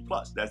have Disney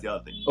Plus. That's the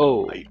other thing.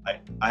 Oh,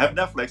 I have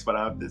Netflix, but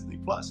I have Disney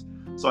Plus,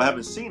 so I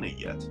haven't seen it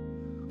yet.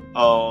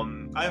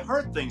 I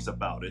heard things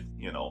about it,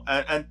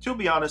 and to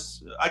be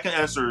honest, I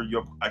can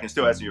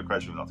still answer your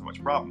question without too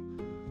much problem.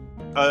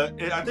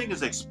 I think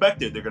it's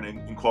expected they're going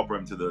to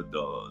incorporate him to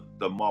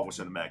the Marvel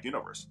Cinematic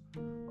Universe.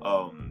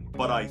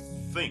 But I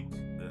think,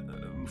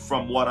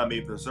 from what I'm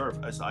able to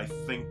observe, as I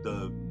think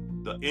the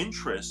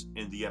interest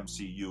in the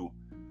MCU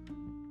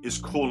is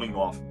cooling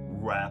off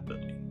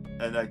rapidly,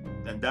 and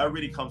that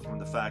really comes from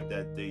the fact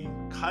that they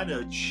kind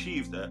of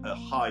achieved a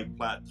high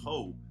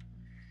plateau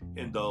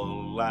in the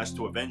last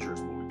two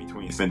Avengers movie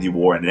between Infinity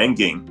War and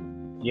Endgame.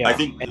 Yeah. I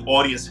think the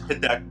audience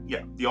hit that.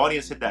 Yeah, the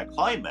audience hit that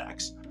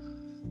climax,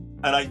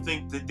 and I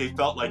think that they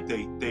felt like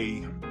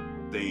they're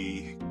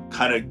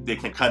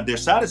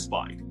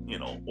satisfied,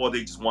 or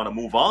they just want to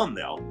move on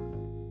now.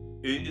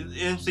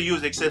 MCU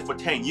has existed for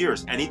 10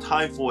 years. Any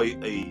time for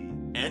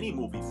any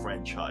movie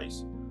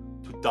franchise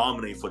to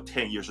dominate for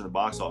 10 years in the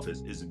box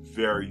office is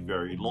very,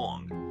 very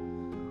long.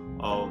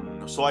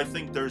 So I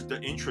think the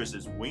interest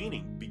is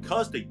waning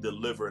because they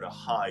delivered a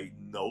high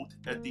note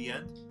at the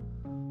end,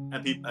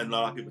 and a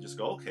lot of people just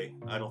go, okay,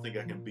 I don't think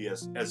I can be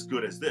as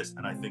good as this,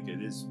 and I think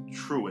it is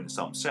true in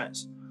some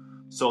sense.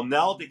 So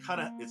now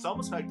it's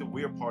almost like the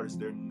weird part is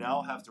they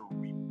now have to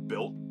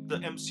rebuild the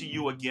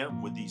MCU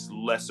again with these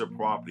lesser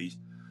properties,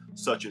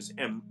 such as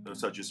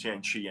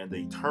Shang-Chi and the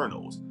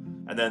Eternals,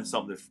 and then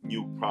some of the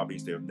new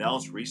properties they've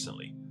announced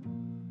recently.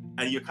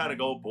 And you kind of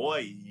go,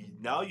 boy,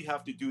 now you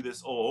have to do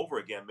this all over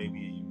again.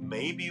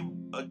 Maybe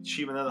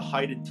achieve another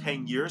height in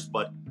 10 years,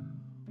 but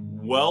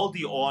will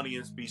the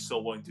audience be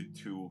so willing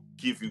to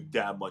give you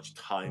that much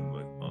time,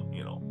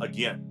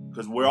 again?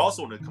 Because we're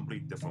also in a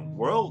completely different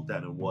world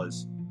than it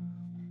was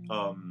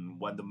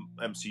when the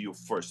MCU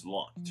first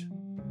launched.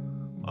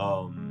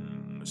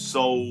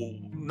 So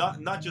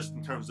not just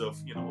in terms of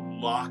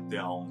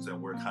lockdowns, and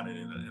we're kind of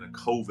in a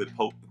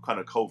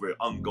COVID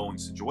ongoing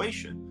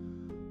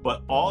situation,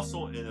 but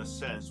also in a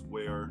sense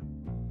where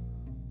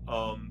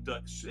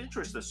the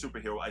interest of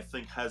superhero, I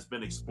think, has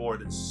been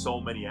explored in so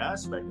many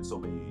aspects and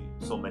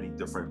so many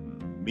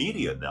different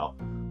media now.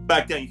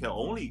 Back then, you can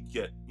only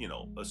get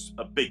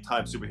a big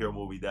time superhero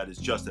movie that is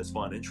just as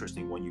fun and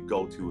interesting when you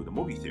go to the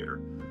movie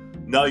theater.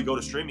 Now you go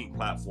to streaming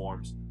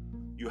platforms.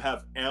 You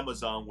have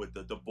Amazon with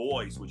the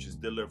Boys, which is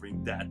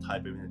delivering that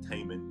type of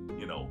entertainment,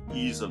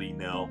 easily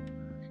now.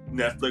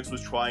 Netflix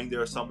was trying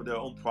some of their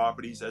own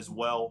properties as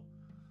well.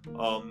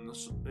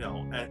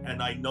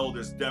 And I know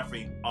there's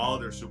definitely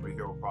other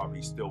superhero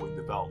properties still in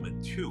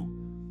development too,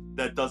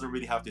 that doesn't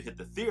really have to hit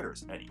the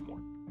theaters anymore.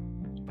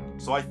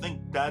 So I think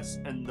that's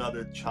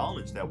another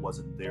challenge that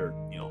wasn't there,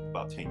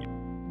 about 10 years.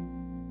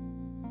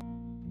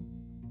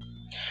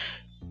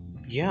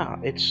 Yeah,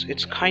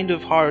 it's kind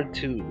of hard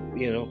to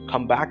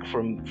come back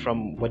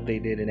from what they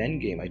did in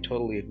Endgame. I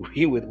totally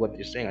agree with what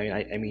you're saying.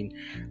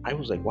 I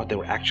was like, what, they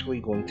were actually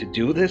going to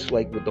do this,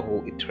 like with the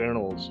whole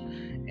Eternals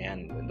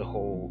and the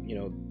whole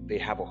they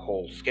have a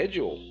whole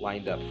schedule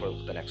lined up for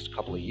the next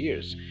couple of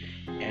years,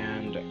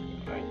 and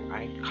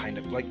I kind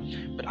of like,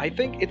 but I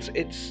think it's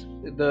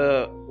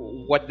the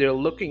what they're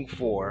looking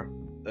for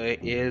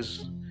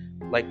is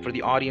like for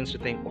the audience to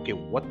think, okay,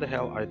 what the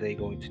hell are they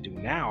going to do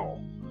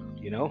now?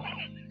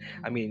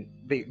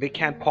 They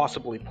can't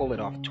possibly pull it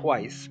off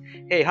twice.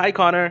 Hey, hi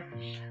Connor.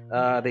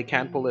 They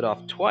can't pull it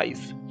off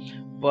twice,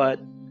 but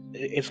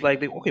it's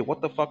like, okay,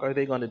 what the fuck are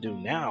they going to do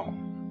now?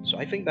 So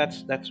I think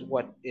that's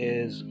what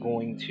is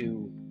going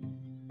to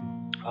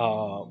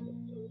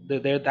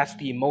that's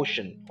the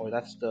emotion, or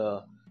that's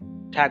the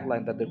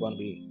tagline that they're going to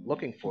be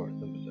looking for,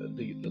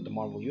 the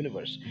Marvel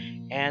universe.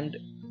 And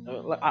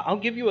I'll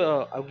give you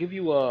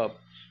a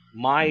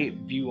my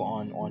view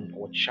on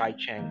what Shai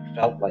Chang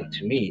felt like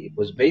to me.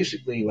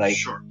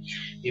 Sure.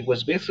 It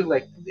was basically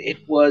like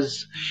it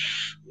was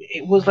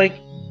like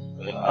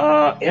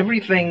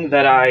everything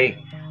that I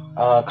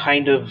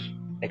kind of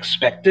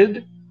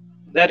expected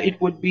that it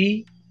would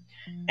be,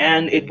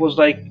 and it was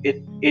like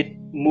it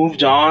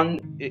moved on.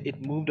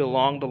 It moved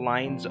along the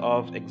lines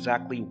of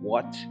exactly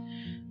what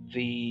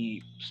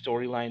the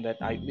storyline that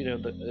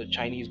the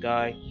Chinese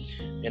guy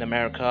in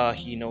America,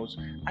 he knows.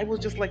 I was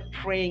just like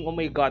praying, oh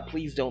my god,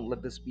 please don't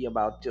let this be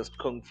about just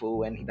kung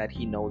fu, and that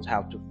he knows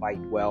how to fight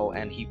well,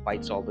 and he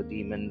fights all the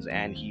demons,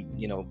 and he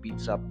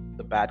beats up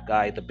the bad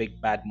guy, the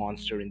big bad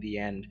monster in the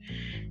end.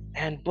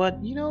 But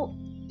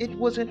it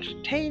was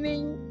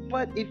entertaining,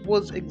 but it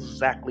was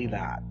exactly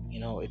that.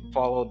 It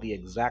followed the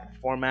exact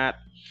format.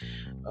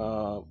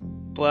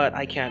 But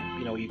I can't,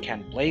 you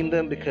can't blame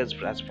them, because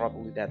that's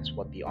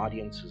what the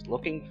audience is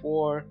looking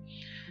for.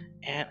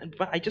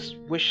 But I just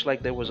wish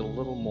like there was a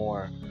little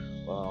more,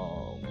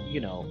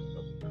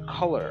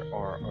 color,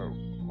 or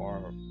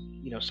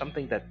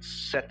something that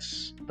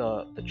sets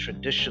the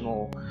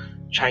traditional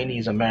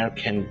Chinese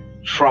American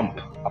Trump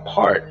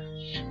apart.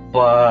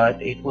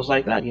 But it was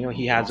like that.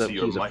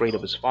 He's afraid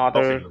of his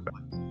father.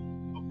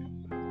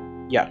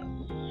 Yeah.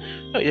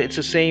 No, it's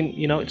the same.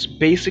 It's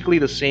basically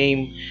the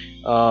same.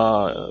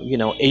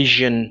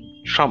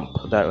 Asian Trump,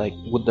 that like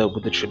with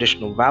the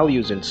traditional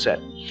values in set.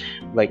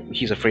 like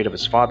he's afraid of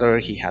his father.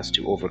 He has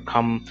to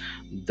overcome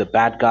the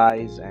bad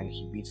guys, and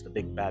he beats the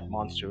big bad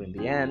monster in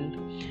the end.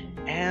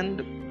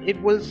 And it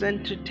was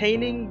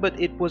entertaining, but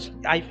it was,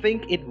 I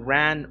think it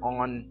ran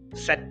on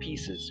set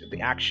pieces.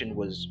 The action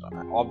was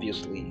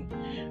obviously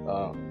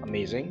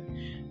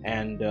amazing,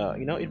 and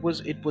it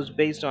was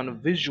based on a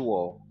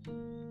visual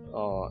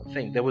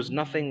thing. There was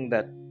nothing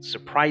that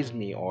surprised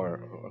me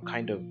or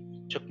kind of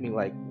took me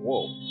like,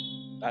 whoa,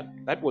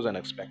 that was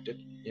unexpected.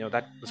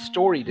 That the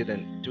story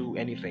didn't do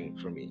anything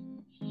for me,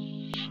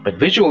 but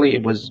visually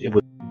it was.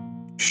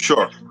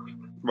 Sure.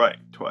 Right.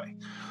 Right.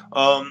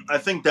 I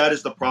think that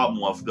is the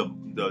problem of the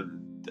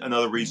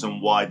another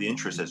reason why the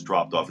interest has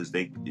dropped off is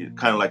they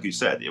kind of like you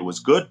said, it was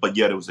good, but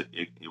yet it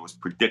was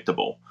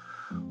predictable.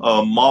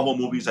 Marvel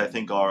movies, I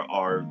think,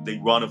 are they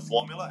run a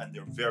formula and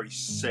they're very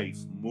safe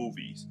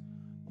movies.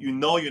 You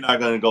know, you're not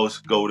going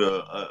to go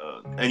to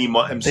any They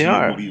MCU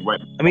are. movie right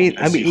I now mean,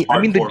 and I see mean, I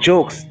mean the hardcore.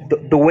 jokes,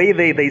 the way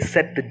they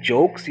set the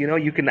jokes.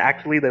 You can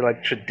actually, they're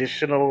like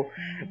traditional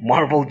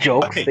Marvel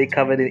jokes. Right, They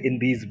come in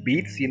these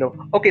beats.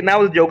 Okay,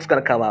 now the joke's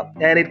gonna come out,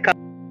 and it comes.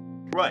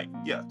 right,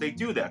 yeah, they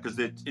do that because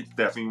it's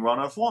definitely run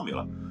on a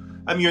formula.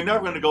 I mean, you're never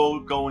going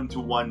to go into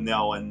one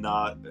now and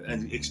not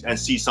and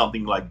see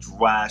something like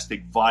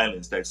drastic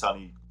violence that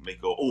suddenly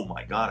make go, oh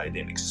my god, I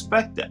didn't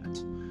expect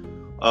that.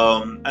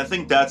 I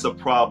think that's a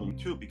problem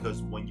too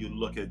because when you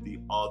look at the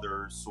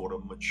other sort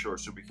of mature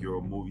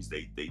superhero movies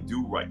they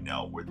do right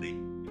now, where they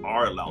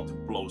are allowed to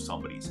blow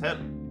somebody's head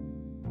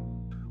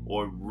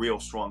or real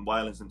strong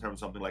violence in terms of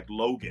something like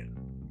Logan,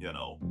 you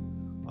know,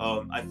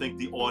 I think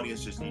the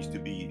audience just needs to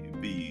be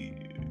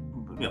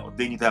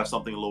they need to have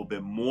something a little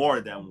bit more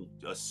than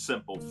a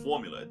simple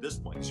formula at this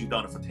point because you've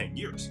done it for 10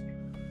 years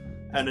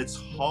and it's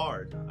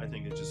hard. I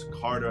think it's just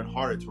harder and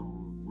harder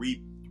to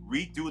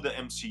redo the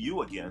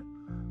MCU again,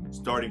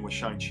 starting with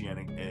Shang-Chi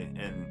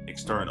and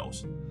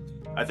Externals.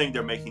 I think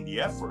they're making the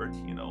effort,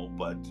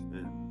 but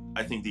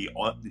I think the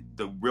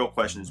real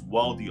question is,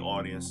 will the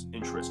audience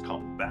interest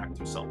come back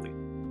to something?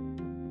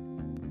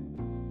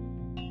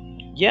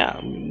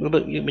 Yeah,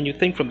 but when you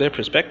think from their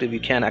perspective, you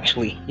can't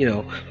actually,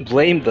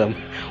 blame them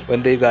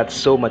when they've got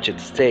so much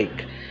at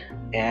stake.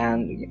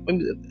 And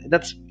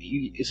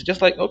it's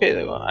just like,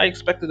 okay, well, I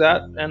expected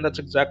that, and that's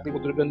exactly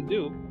what they're going to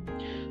do.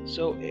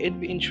 So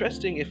it'd be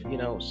interesting if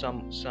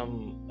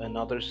some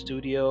another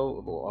studio,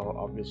 well,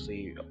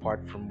 obviously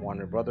apart from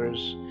Warner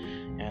Brothers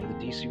and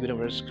the DC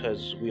universe,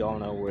 because we all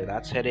know where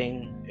that's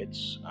heading.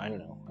 It's, I don't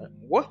know,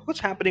 what's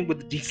happening with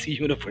the DC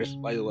universe.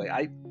 By the way,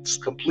 I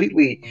just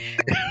completely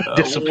Well,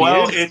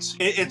 disappeared.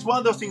 it's one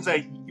of those things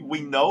like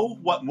we know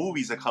what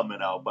movies are coming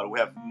out, but we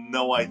have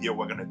no idea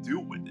what we're gonna do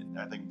with it.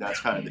 I think that's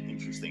kind of the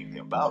interesting thing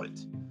about it.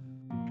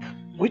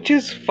 Which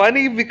is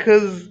funny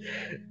because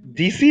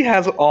DC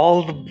has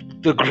all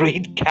the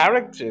great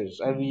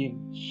characters. I mean,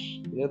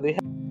 they have.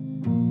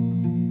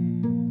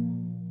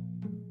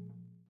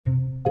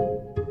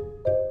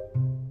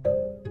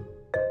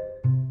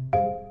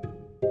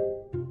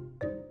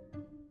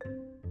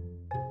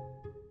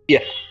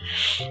 Yeah.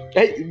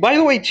 Hey, by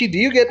the way, Chi, do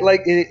you get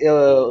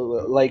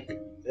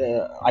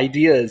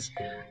ideas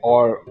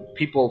or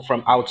people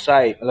from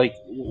outside, like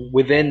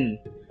within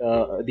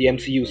the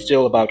MCU,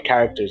 still about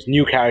characters,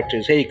 new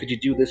characters? Hey, could you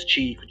do this,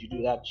 Chi? Could you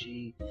do that,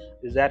 Chi?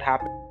 Does that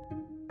happen?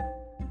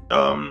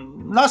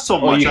 Not so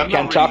Or much. you I'm not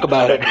can't talk really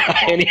about it connected to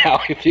Marvel. anyhow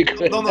if you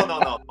could. No, no, no,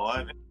 no.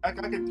 I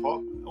can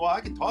talk. Well, I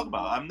can talk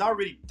about it. I'm not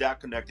really that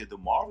connected to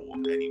Marvel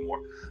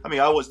anymore. I mean,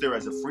 I was there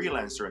as a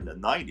freelancer in the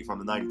 '90s, from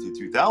the '90s to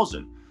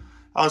 2000.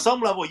 On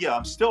some level, yeah,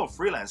 I'm still a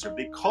freelancer. If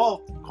they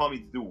call me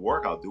to do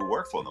work, I'll do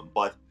work for them.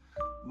 But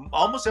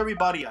almost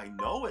everybody I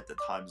know at the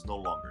time is no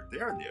longer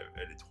there in their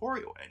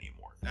editorial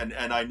anymore.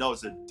 And I know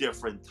it's a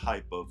different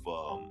type of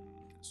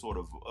sort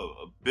of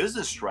a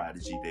business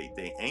strategy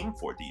they aim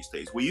for these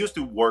days. We used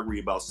to worry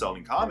about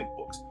selling comic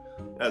books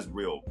as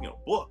real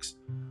books.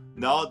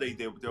 Now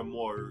they're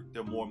more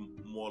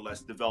or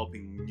less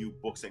developing new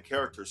books and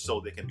characters so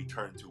they can be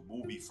turned into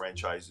movie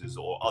franchises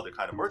or other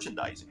kind of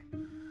merchandising,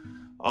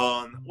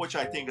 which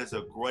I think is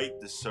a great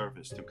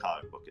disservice to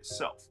comic book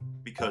itself.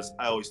 Because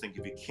I always think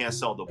if you can't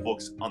sell the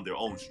books on their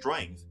own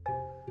strength,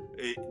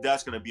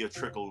 that's going to be a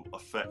trickle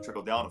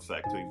down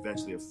effect to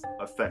eventually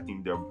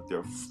affecting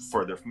their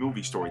further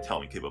movie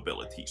storytelling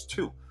capabilities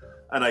too.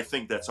 And I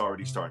think that's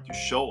already starting to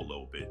show a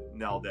little bit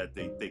now that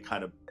they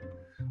kind of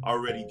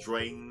already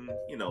drained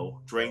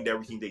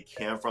everything they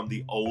can from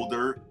the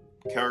older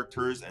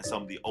characters and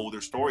some of the older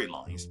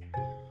storylines.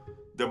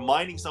 They're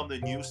mining some of the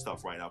new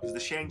stuff right now because the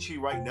Shang-Chi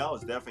right now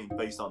is definitely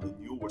based on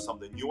some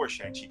of the newer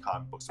Shang-Chi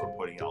comic books we're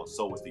putting out.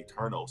 So was the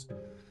Eternals,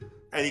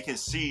 and you can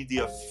see the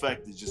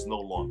effect is just no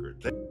longer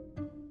there.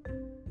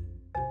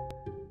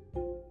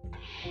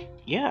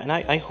 Yeah, and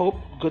I hope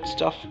good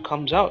stuff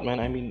comes out, man.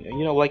 I mean,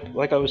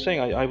 like I was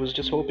saying, I was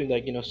just hoping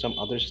that some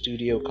other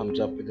studio comes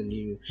up with a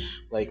new,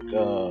 like,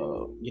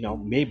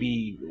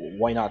 maybe,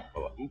 why not?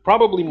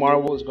 Probably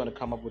Marvel is going to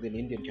come up with an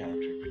Indian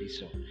character pretty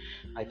soon.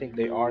 I think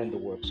they are in the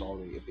works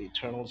already. If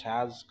Eternals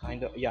has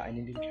kind of, yeah, an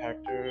Indian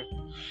character.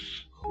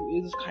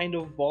 who is kind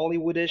of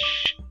Bollywoodish,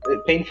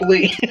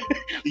 painfully.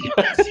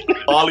 Yes,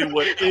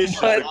 Hollywood ish is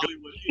But a good.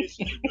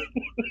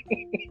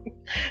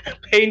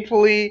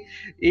 painfully,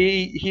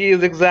 he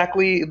is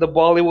exactly the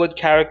Bollywood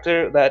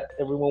character that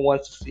everyone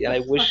wants to see, and I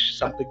wish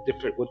something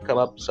different would come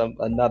up. Some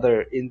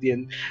another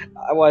Indian.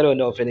 Well, I don't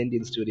know if an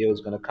Indian studio is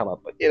going to come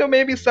up, but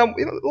maybe some.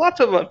 Lots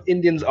of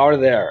Indians are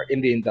there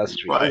in the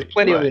industry. There's Right,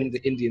 plenty of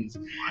right. Indians,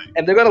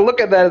 and they're going to look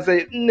at that and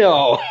say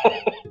no.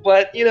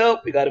 But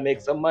we got to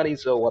make some money,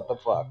 so what the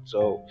fuck?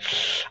 So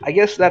I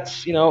guess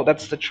that's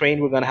the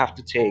train we're going to have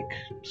to take.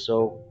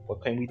 So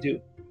what can we do?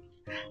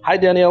 Hi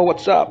Daniel,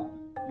 what's up?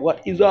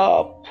 What is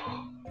up?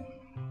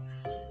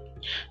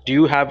 Do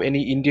you have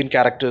any Indian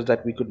characters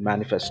that we could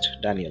manifest,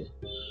 Daniel,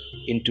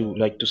 into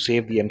like to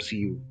save the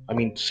MCU? I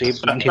mean, save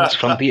the Indians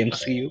from the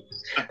MCU.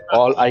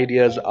 All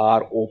ideas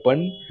are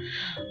open.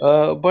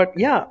 But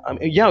yeah,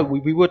 yeah,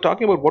 we were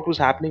talking about what was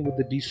happening with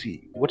the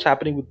DC. What's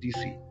happening with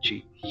DC?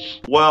 Gee.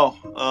 Well,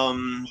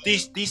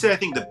 these I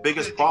think the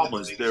biggest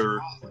problem is they're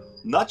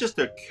not just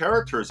their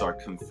characters are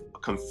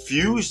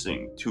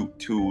confusing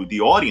to the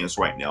audience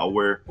right now.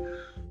 Where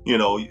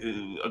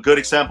a good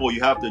example,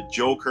 you have the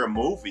Joker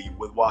movie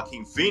with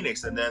Joaquin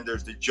Phoenix, and then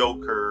there's the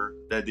Joker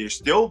that they're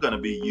still going to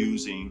be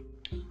using,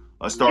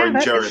 Yeah, starring that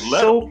is Jared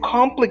so Leto.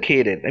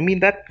 complicated. I mean,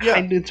 that Yeah,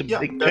 kind of it's a yeah,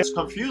 big. that's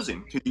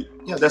confusing to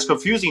that's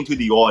confusing to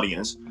the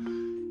audience.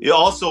 It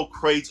also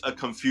creates a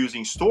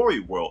confusing story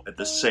world at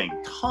the same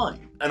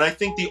time. And I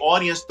think the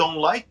audience don't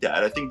like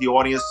that. I think the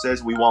audience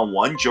says we want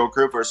one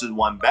Joker versus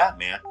one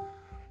Batman.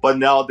 But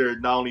now they're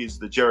not only is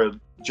the Jared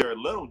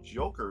Leto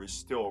Joker is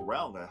still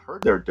around. I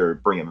heard they're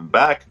bringing him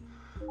back.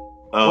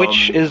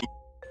 Which Um, is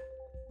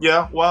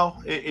yeah,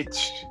 well,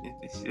 it's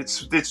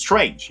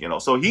strange,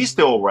 So he's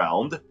still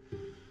around,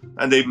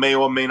 and they may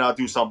or may not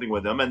do something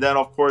with him. And then,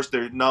 of course,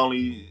 they're not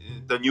only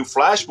the new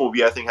Flash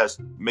movie. I think has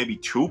maybe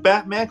two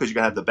Batman because you're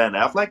gonna have the Ben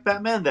Affleck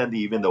Batman, then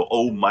even the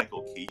old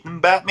Michael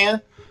Keaton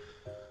Batman.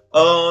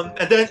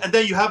 And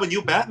then you have a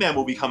new Batman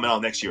movie coming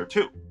out next year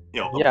too. A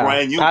yeah,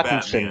 brand new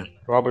Pattinson, Batman.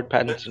 Robert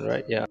Pattinson,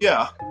 right? Yeah.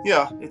 Yeah,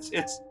 yeah. It's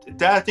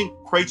that I think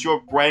creates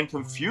your brand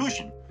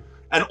confusion,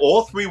 and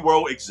all three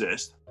worlds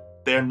exist.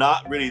 They're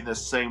not really in the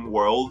same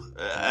world,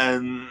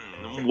 and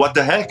what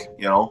the heck,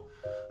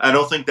 I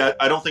don't think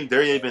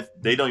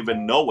they don't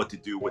even know what to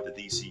do with the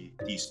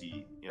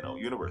DC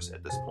universe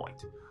at this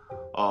point.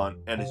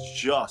 And it's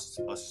just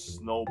a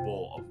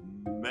snowball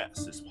of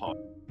mess. This part.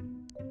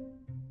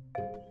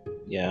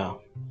 Yeah.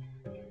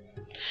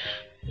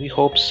 We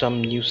hope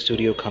some new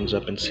studio comes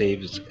up and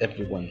saves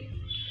everyone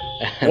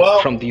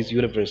Well, from these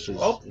universes.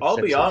 It I'll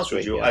be sets them honest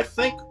with straight. you. Yeah. I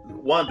think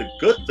one of the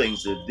good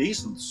things is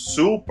these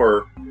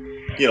super,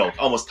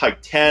 almost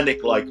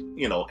Titanic like,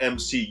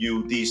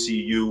 MCU,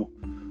 DCU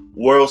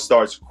world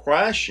starts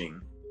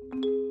crashing.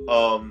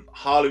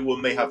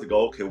 Hollywood may have to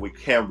go, okay, we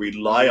can't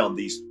rely on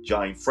these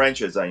giant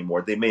franchises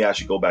anymore. They may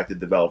actually go back to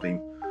developing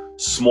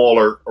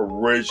smaller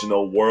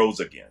original worlds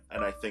again.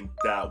 And I think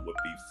that would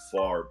be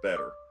far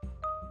better.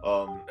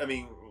 I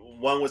mean,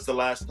 when was the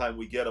last time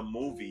we get a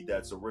movie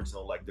that's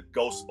original like the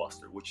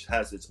Ghostbuster, which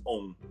has its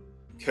own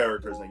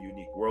characters and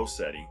unique world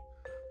setting?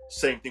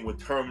 Same thing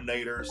with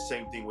Terminator,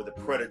 same thing with the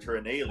Predator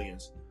and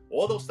Aliens.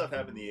 All those stuff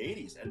happened in the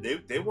 80s, and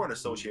they weren't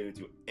associated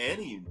to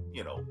any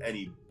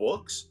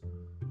books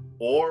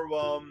or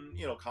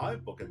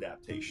comic book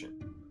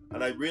adaptation.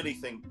 And I really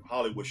think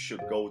Hollywood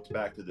should go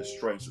back to the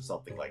strengths of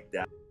something like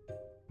that.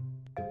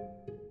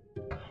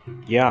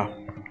 Yeah.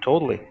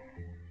 Totally.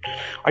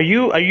 Are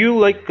you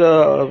like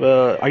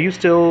are you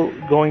still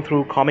going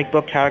through comic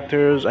book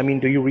characters? I mean,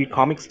 do you read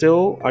comics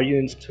still? Are you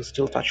in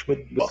still touch with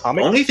Only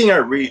comics? thing I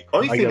read,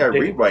 Are you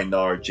updated? right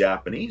now are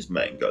Japanese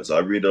mangas. I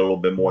read a little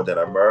bit more than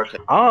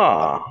American.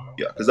 Ah,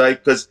 Yeah,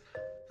 because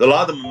a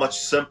lot of them are much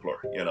simpler.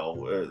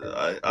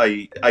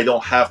 I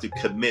don't have to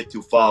commit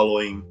to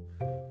following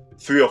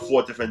 3 or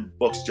 4 different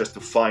books just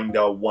to find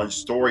out one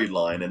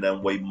storyline and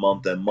then wait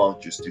month and month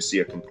just to see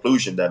a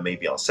conclusion that may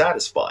be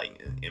unsatisfying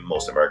in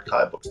most American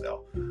comic books now.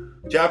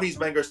 Japanese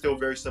manga are still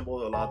very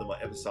simple. A lot of them are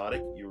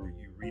episodic. You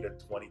read a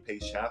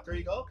 20-page chapter,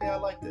 you go, okay, I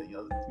like that.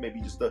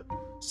 Maybe just a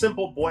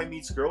simple boy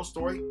meets girl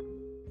story.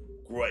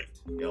 Great.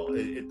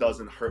 It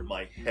doesn't hurt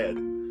my head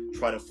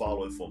trying to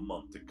follow it for a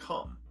month to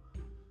come.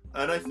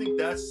 And I think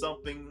that's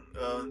something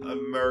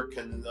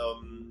American,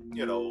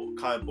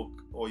 comic book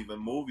or even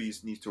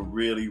movies need to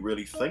really,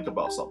 really think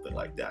about something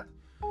like that.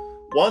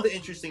 One of the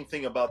interesting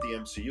thing about the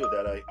MCU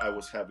that I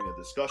was having a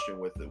discussion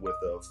with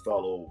a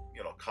fellow,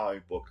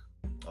 comic book,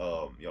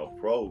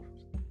 pro,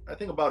 I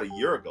think about a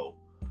year ago,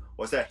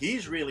 was that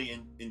he's really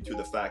into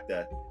the fact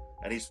that,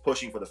 and he's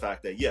pushing for the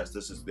fact that yes,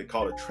 they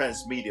call it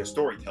transmedia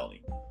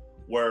storytelling,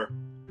 where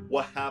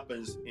what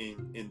happens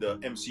in the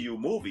MCU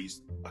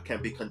movies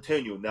can be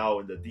continued now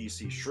in the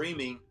DC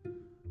streaming,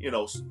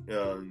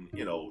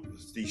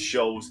 these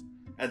shows,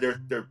 and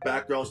they're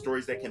background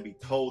stories that can be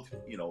told,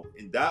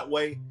 in that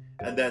way.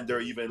 And then there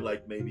are even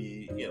like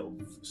maybe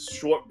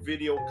short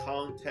video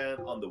content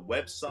on the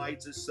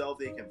websites itself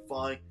they can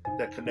find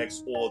that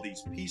connects all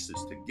these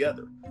pieces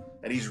together.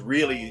 And he's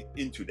really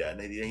into that,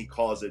 and he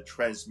calls it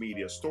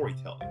transmedia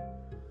storytelling.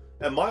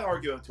 And my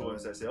argument to him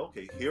is, I say,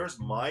 okay, here's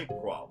my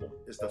problem,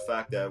 is the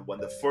fact that when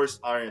the first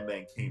Iron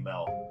Man came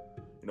out,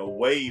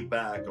 way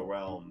back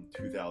around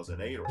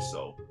 2008 or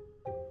so,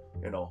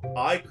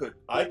 I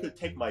could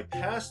take my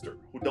pastor,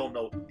 who don't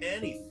know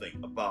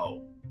anything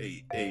about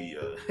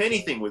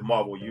anything with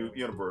Marvel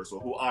Universe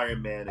or who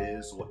Iron Man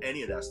is or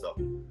any of that stuff.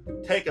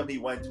 Take him, he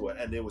went to it,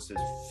 and it was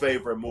his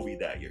favorite movie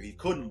that year. He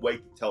couldn't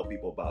wait to tell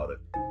people about it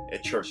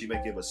at church. He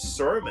even gave a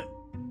sermon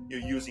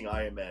using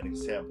Iron Man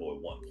example at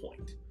one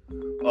point.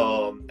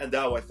 And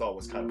that I thought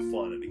was kind of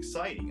fun and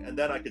exciting. And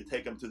then I could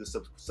take him to the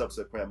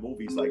subsequent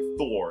movies like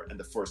Thor and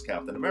the first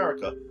Captain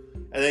America.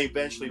 And then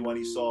eventually when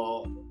he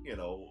saw,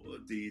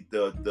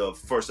 the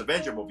first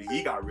Avenger movie,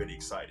 he got really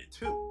excited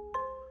too.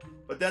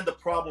 But then the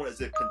problem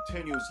is it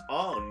continues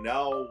on.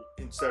 Now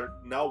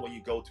when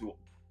you go to,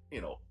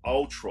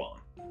 Ultron,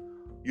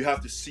 you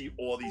have to see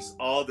all these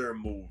other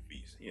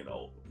movies,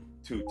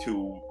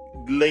 to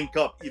link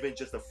up even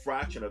just a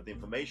fraction of the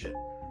information.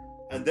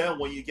 And then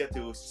when you get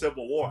to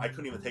Civil War, I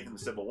couldn't even take him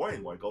to Civil War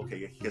anymore. I go,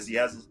 okay, because he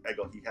hasn't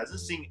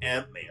seen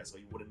Ant-Man, so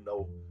he wouldn't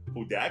know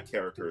who that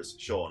character is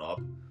showing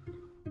up.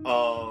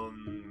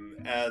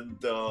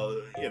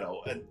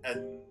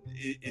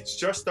 It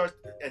just starts,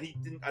 and he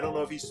didn't. I don't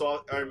know if he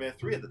saw Iron Man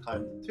 3 at the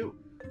time too.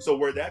 So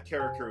where that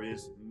character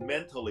is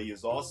mentally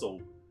is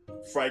also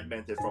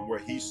fragmented from where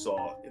he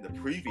saw in the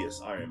previous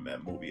Iron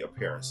Man movie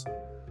appearance.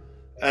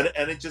 And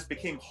it just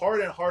became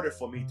harder and harder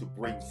for me to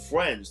bring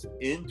friends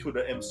into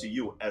the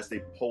MCU as they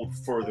pulled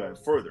further and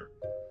further.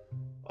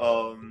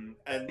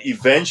 And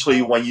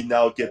eventually, when you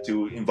now get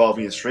to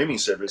involving a streaming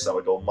service, I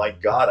would go, my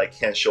God, I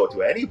can't show it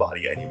to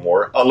anybody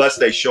anymore unless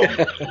they show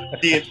me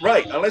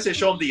unless they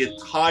show them the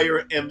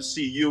entire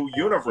MCU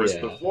universe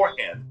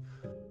beforehand,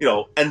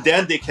 and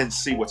then they can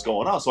see what's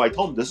going on. So I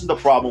told them this is the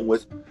problem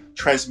with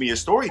transmedia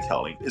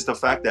storytelling, is the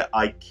fact that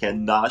I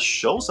cannot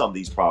show some of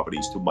these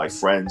properties to my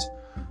friends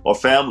or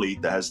family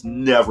that has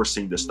never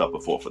seen this stuff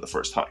before for the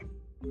first time.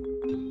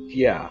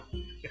 Yeah.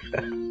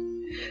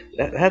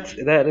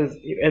 That is.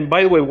 And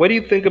by the way, what do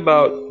you think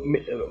about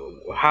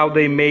how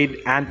they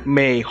made Aunt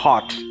May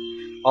hot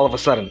all of a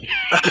sudden?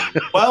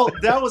 Well,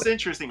 that was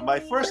interesting. My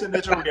first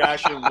initial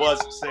reaction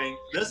was saying,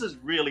 this is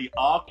really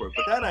awkward.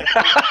 But then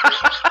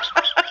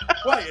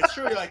right, it's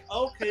true. You're like,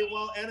 okay,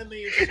 well, Anime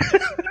is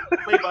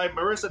played by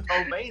Marissa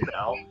Tomei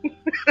now,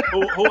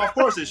 who of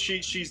course is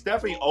she's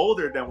definitely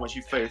older than when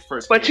she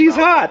first. But she's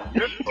hot.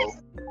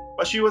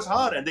 But she was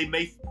hot, and they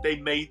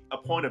made a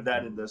point of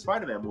that in the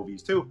Spider-Man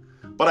movies too.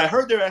 But I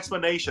heard their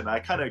explanation. I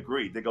kind of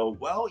agreed. They go,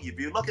 well, if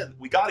you look at,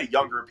 we got a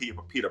younger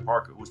Peter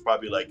Parker who's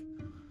probably like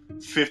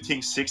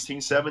 15,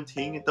 16,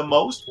 17 at the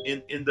most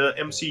in the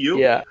MCU.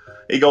 Yeah.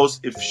 He goes,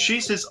 if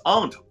she's his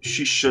aunt,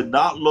 she should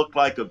not look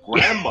like a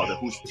grandmother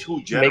who's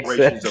 2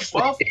 generations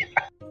above.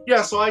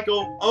 Yeah, so I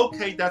go,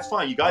 okay, that's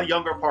fine. You got a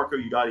younger Parker,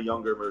 you got a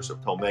younger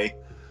Marissa Tomei.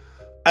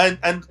 And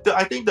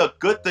I think the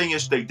good thing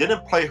is they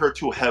didn't play her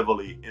too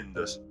heavily in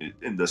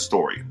the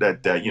story.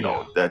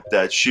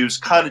 That she was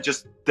kind of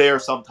just there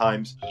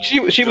sometimes. She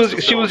was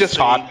just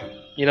hot.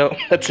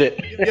 That's it.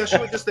 Yeah, she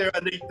was just there,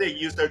 and they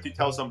used her to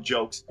tell some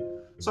jokes.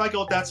 So I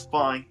go, that's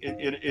fine.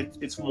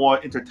 It's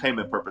more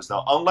entertainment purpose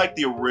now. Unlike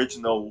the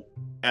original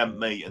Aunt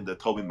May in the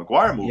Tobey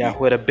Maguire movie,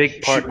 who had a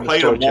big part in the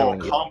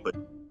storytelling. She played a moral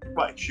compass.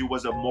 Right, she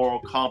was a moral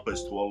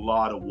compass to a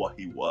lot of what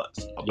he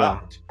was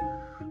about.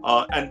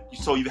 And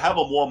so you have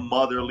a more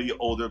motherly,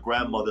 older,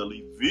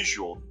 grandmotherly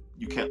visual.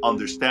 You can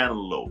understand a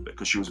little bit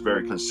because she was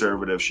very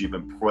conservative. She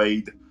even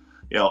prayed,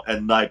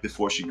 at night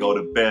before she go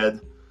to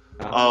bed.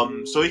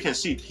 So you can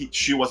see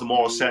she was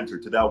more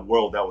centered to that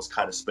world that was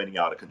kind of spinning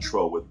out of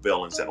control with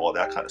villains and all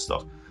that kind of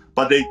stuff.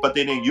 But they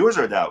didn't use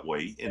her that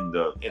way in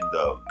the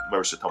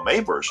Marissa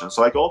Tomei version.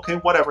 So I go, okay,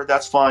 whatever,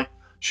 that's fine.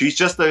 She's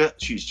just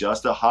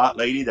a hot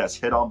lady that's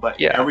hit on by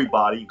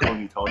everybody,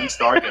 including Tony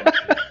Stark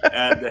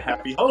and the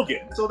Happy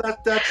Hogan. So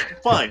that's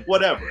fine,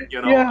 whatever.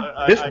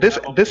 Yeah.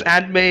 This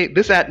Aunt May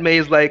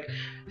is like,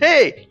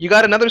 hey, you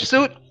got another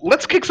suit?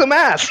 Let's kick some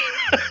ass.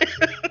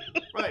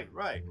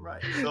 Right.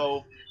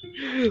 So,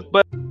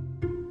 but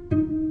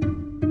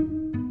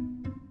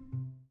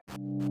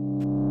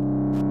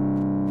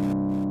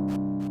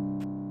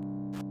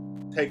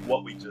take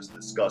what we just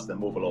discussed and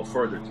move a little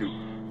further to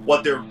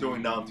what they're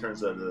doing now in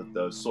terms of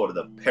the sort of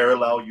the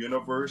parallel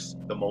universe,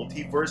 the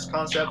multiverse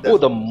concept.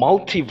 The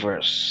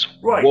multiverse.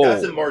 Right, Whoa.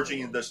 That's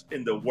emerging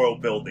in the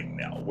world building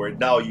now, where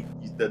now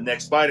the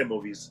next Spider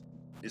movies,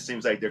 it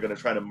seems like they're going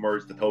to try to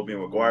merge the Tobey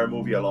Maguire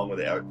movie along with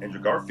the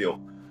Andrew Garfield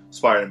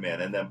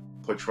Spider-Man, and then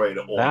portray it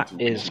all that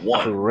into is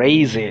one.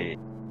 Crazy.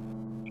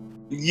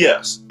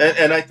 Yes,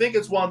 and I think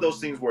it's one of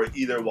those things where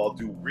either will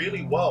do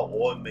really well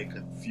or it may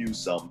confuse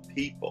some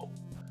people.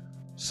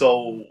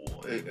 So,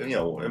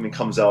 it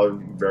comes out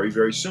very,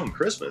 very soon,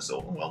 Christmas.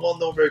 So we'll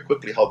know very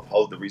quickly how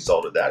the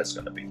result of that is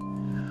going to be.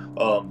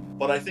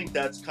 But I think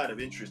that's kind of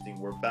interesting.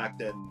 Where back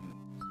then,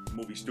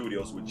 movie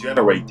studios would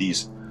generate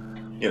these,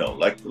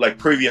 like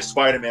previous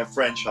Spider-Man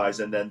franchise,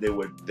 and then it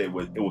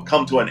would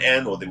come to an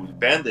end, or they would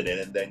abandon it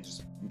and then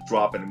just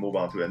drop it and move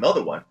on to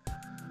another one.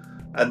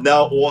 And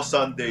now all of a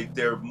sudden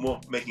they're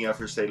making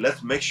efforts to say,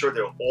 let's make sure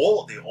they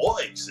all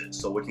exist,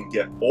 so we can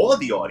get all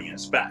of the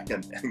audience back,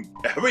 and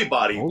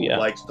everybody who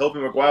likes Tobey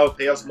Maguire will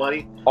pay us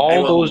money.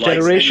 All those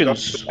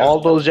generations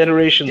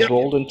Yeah.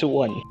 rolled into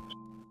one.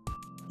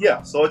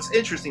 Yeah, so it's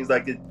interesting.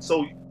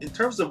 So in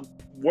terms of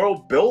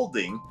world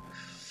building,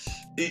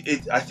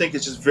 I think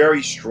it's just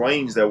very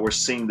strange that we're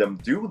seeing them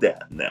do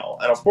that now.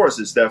 And of course,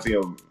 it's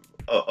definitely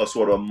a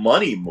sort of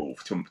money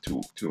move to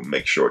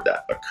make sure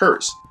that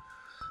occurs.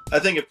 I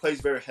think it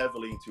plays very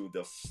heavily into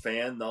the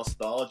fan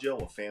nostalgia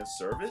or fan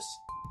service.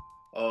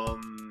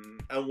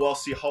 And we'll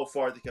see how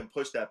far they can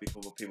push that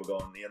before people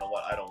going, you know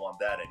what, I don't want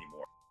that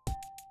anymore.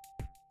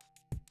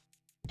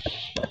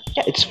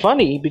 Yeah, it's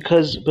funny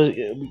because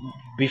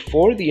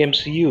before the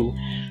MCU,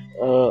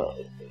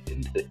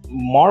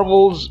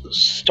 Marvel's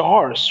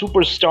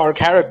superstar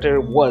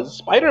character was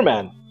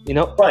Spider-Man.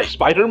 Right.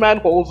 Spider-Man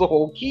holds the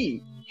whole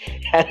key.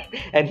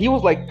 And he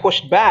was like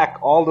pushed back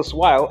all this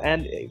while,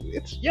 and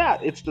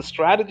it's the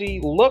strategy.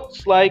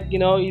 Looks like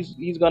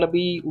he's gonna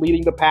be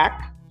leading the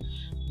pack.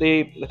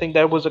 I think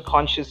that was a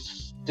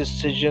conscious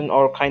decision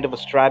or kind of a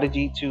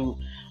strategy to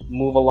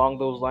move along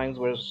those lines,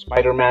 where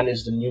Spider-Man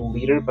is the new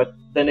leader. But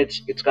then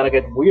it's gonna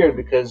get weird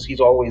because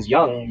he's always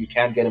young. You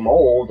can't get him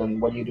old,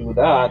 and what do you do with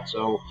that?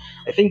 So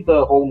I think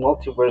the whole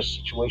multiverse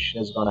situation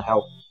is gonna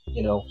help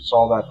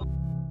solve that.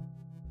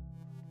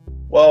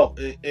 Well,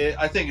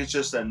 I think it's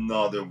just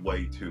another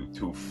way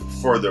to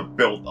further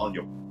build on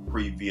your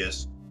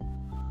previous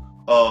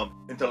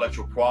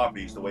intellectual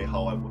properties, the way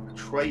how I would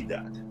portray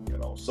that,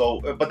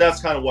 So, but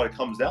that's kind of what it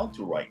comes down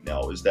to right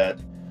now, is that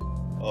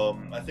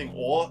I think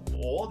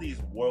all these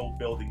world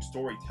building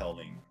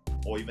storytelling,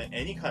 or even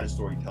any kind of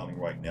storytelling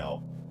right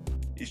now,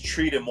 is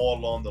treated more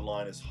along the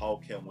line as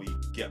how can we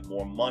get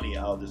more money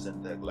out of this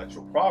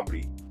intellectual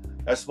property.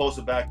 As opposed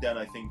to back then,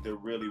 I think there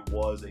really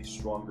was a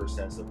stronger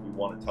sense that we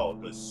want to tell a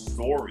good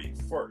story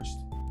first,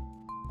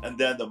 and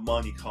then the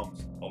money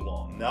comes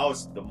along. Now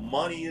it's the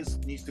money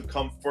needs to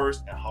come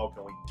first, and how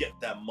can we get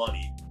that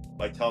money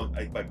by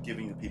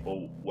giving the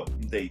people what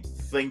they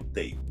think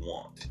they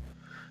want,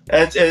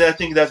 and I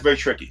think that's very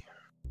tricky.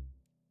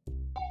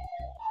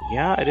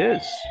 Yeah, it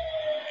is.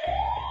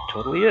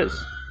 Totally is.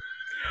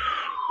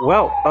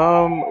 Well,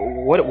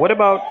 what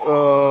about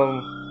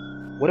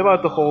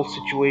the whole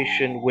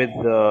situation with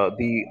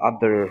the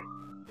other,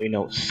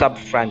 sub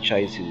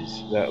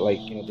franchises, that, like,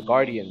 the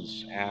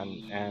Guardians,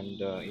 and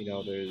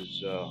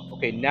there's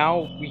okay,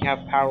 now we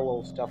have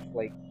parallel stuff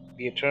like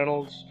the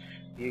Eternals,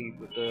 the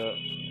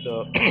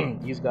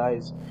these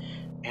guys,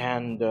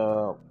 and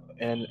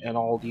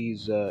all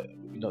these,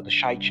 the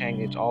Shai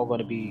Chang. It's all going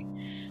to be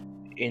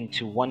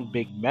into one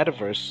big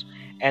metaverse,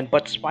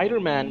 but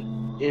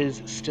Spider-Man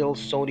is still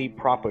Sony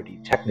property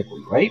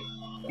technically, right?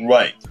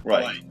 Right.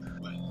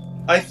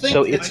 I think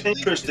So it's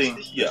interesting,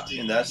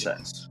 in that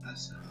sense.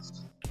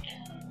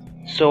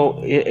 So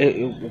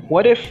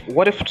what if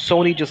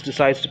Sony just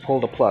decides to pull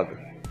the plug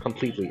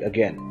completely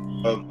again?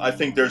 I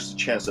think there's a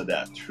chance of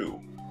that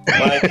too.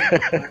 But I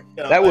think,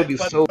 that would be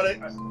so.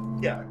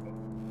 Yeah.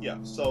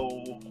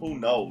 So who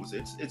knows?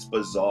 It's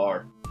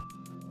bizarre.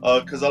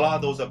 Because a lot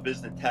of those are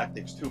business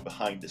tactics too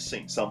behind the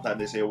scenes. Sometimes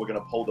they say, we're going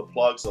to pull the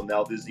plug, so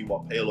now Disney will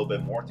pay a little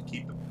bit more to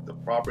keep the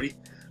property.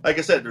 Like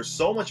I said, there's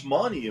so much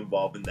money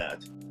involved in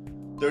that.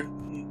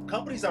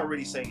 Companies are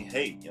really saying,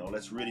 hey,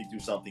 let's really do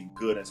something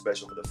good and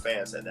special for the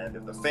fans. And then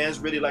if the fans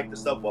really like the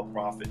stuff, we'll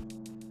profit.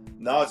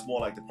 Now it's more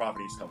like the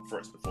profit needs to come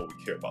first before we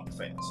care about the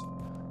fans.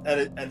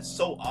 And it's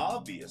so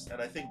obvious.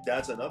 And I think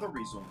that's another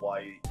reason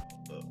why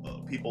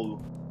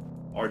people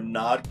are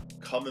not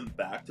coming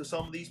back to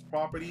some of these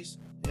properties,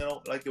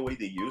 like the way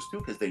they used to,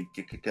 because they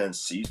can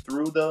see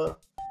through the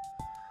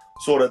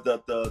sort of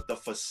the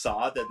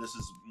facade that this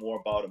is more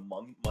about a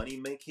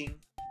money-making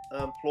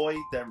ploy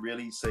than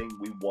really saying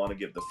we want to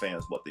give the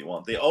fans what they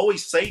want. They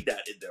always say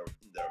that in their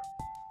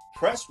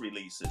press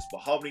releases, but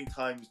how many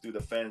times do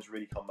the fans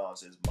really come out and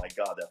says, my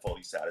God, that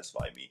fully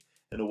satisfied me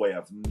in a way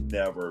I've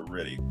never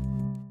really.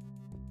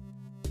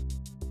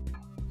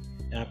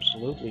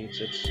 Absolutely, it's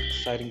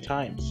exciting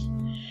times.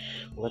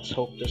 Let's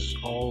hope this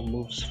all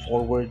moves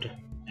forward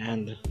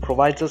and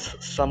provides us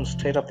some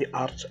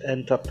state-of-the-art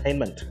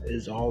entertainment,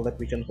 is all that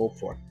we can hope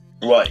for.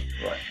 Right.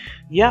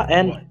 Yeah,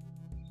 and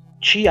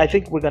Chi, I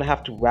think we're gonna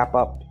have to wrap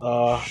up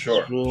Sure.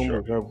 this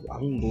room.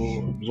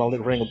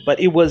 But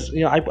it was,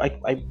 I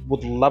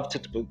would love to,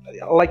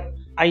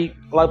 I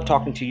love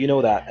talking to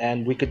you, that,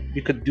 and we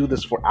could do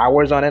this for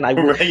hours on end.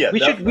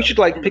 We should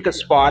like pick a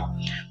spot,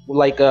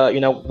 like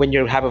when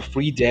you have a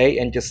free day,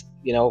 and just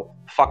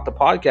fuck the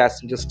podcast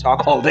and just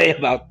talk all day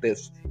about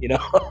this,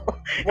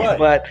 Right.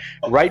 But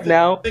right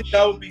now, I think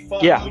that would be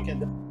fun. Yeah. We can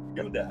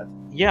do that.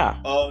 Yeah.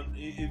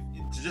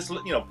 to just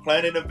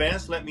plan in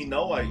advance. Let me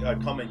know. I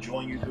come and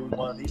join you doing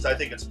one of these. I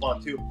think it's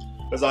fun too,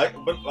 because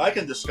I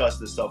can discuss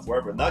this stuff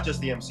wherever, not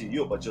just the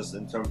MCU, but just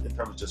in terms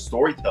of just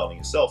storytelling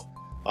itself.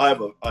 I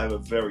have a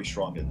very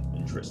strong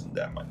interest in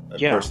that,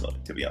 personally,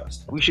 to be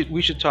honest.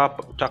 We should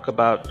talk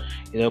about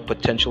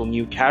potential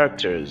new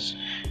characters,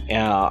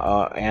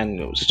 and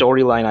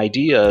storyline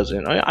ideas,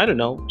 and I don't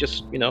know,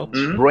 just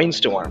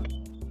brainstorm.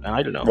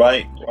 I don't know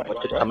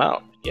what could come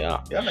out.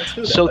 Yeah, let's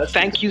do that. So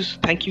thank you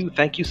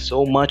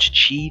so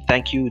much, Chi.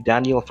 Thank you,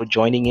 Daniel, for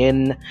joining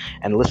in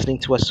and listening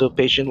to us so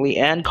patiently.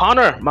 And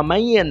Connor, my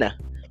man,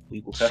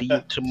 we will see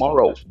you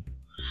tomorrow.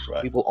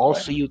 We will all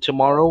see you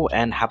tomorrow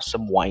and have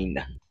some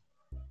wine.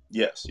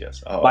 Yes.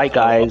 Bye,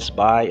 guys.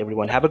 Bye,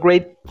 everyone. Have a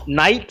great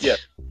night. Yeah.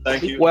 Thank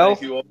Sleep you. Well.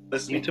 Thank you all for See you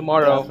listening.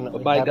 tomorrow.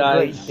 Bye, Have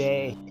guys. a great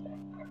day.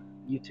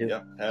 You too.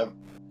 Yeah. Have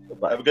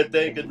Goodbye. a good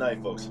day. Good night,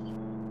 folks.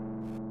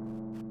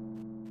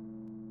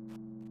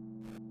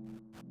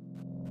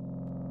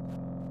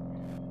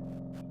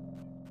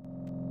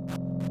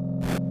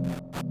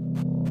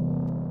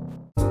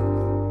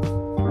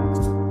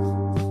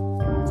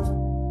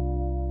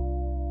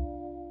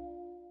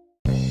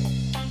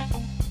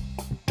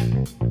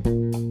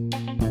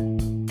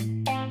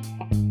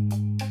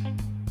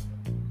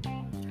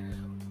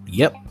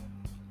 Yep,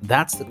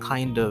 that's the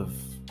kind of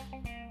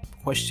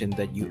question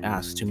that you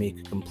ask to make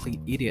a complete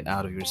idiot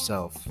out of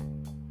yourself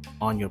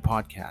on your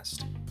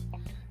podcast.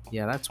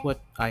 Yeah, that's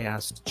what I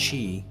asked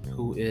Chi,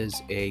 who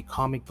is a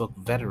comic book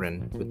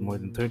veteran with more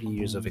than 30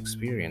 years of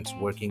experience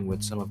working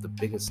with some of the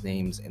biggest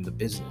names in the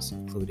business,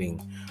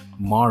 including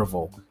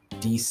Marvel,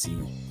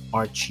 DC,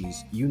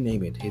 Archie's, you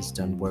name it, he's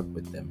done work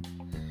with them.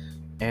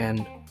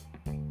 And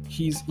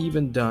he's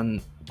even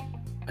done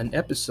an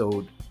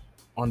episode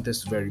on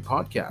this very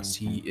podcast.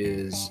 He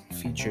is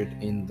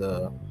featured in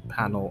the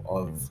panel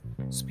of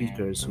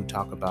speakers who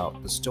talk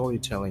about the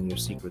storytelling your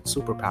secret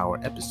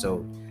superpower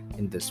episode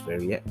in this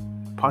very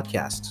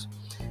podcast.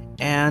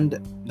 And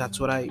that's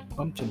what I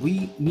bumped to.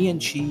 Me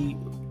and Chi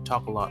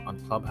talk a lot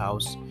on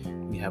Clubhouse.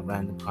 We have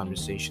random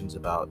conversations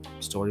about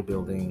story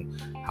building,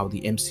 how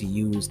the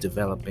MCU is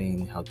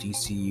developing, how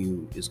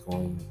DCU is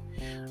going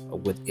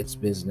with its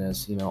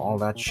business, all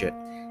that shit.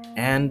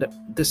 And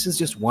this is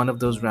just one of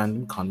those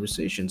random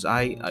conversations.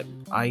 I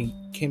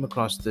came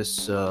across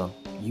this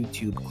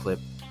YouTube clip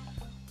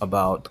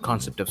about the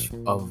concept of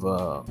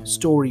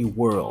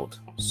Storyworld.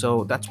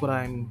 So that's what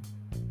I'm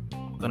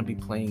going to be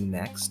playing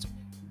next.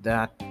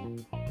 That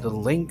the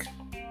link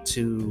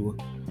to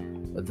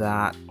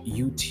that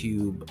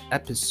YouTube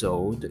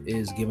episode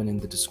is given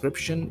in the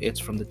description. It's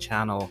from the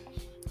channel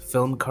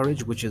Film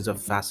Courage, which is a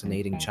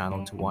fascinating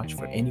channel to watch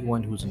for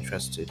anyone who's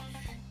interested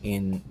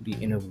in the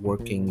inner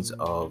workings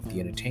of the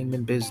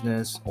entertainment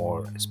business,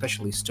 or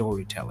especially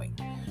storytelling.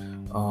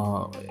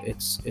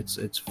 It's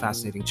a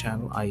fascinating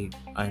channel.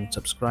 I'm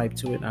subscribed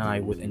to it, and I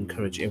would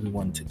encourage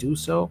everyone to do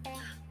so.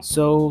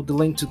 So the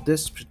link to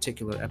this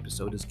particular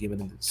episode is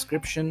given in the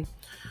description.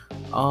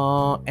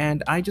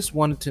 And I just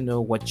wanted to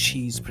know what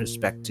Chi's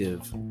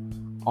perspective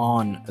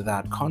on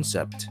that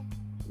concept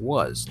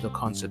was, the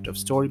concept of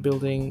story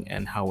building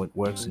and how it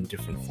works in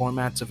different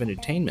formats of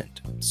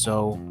entertainment.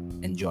 So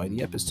enjoy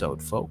the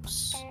episode,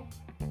 folks.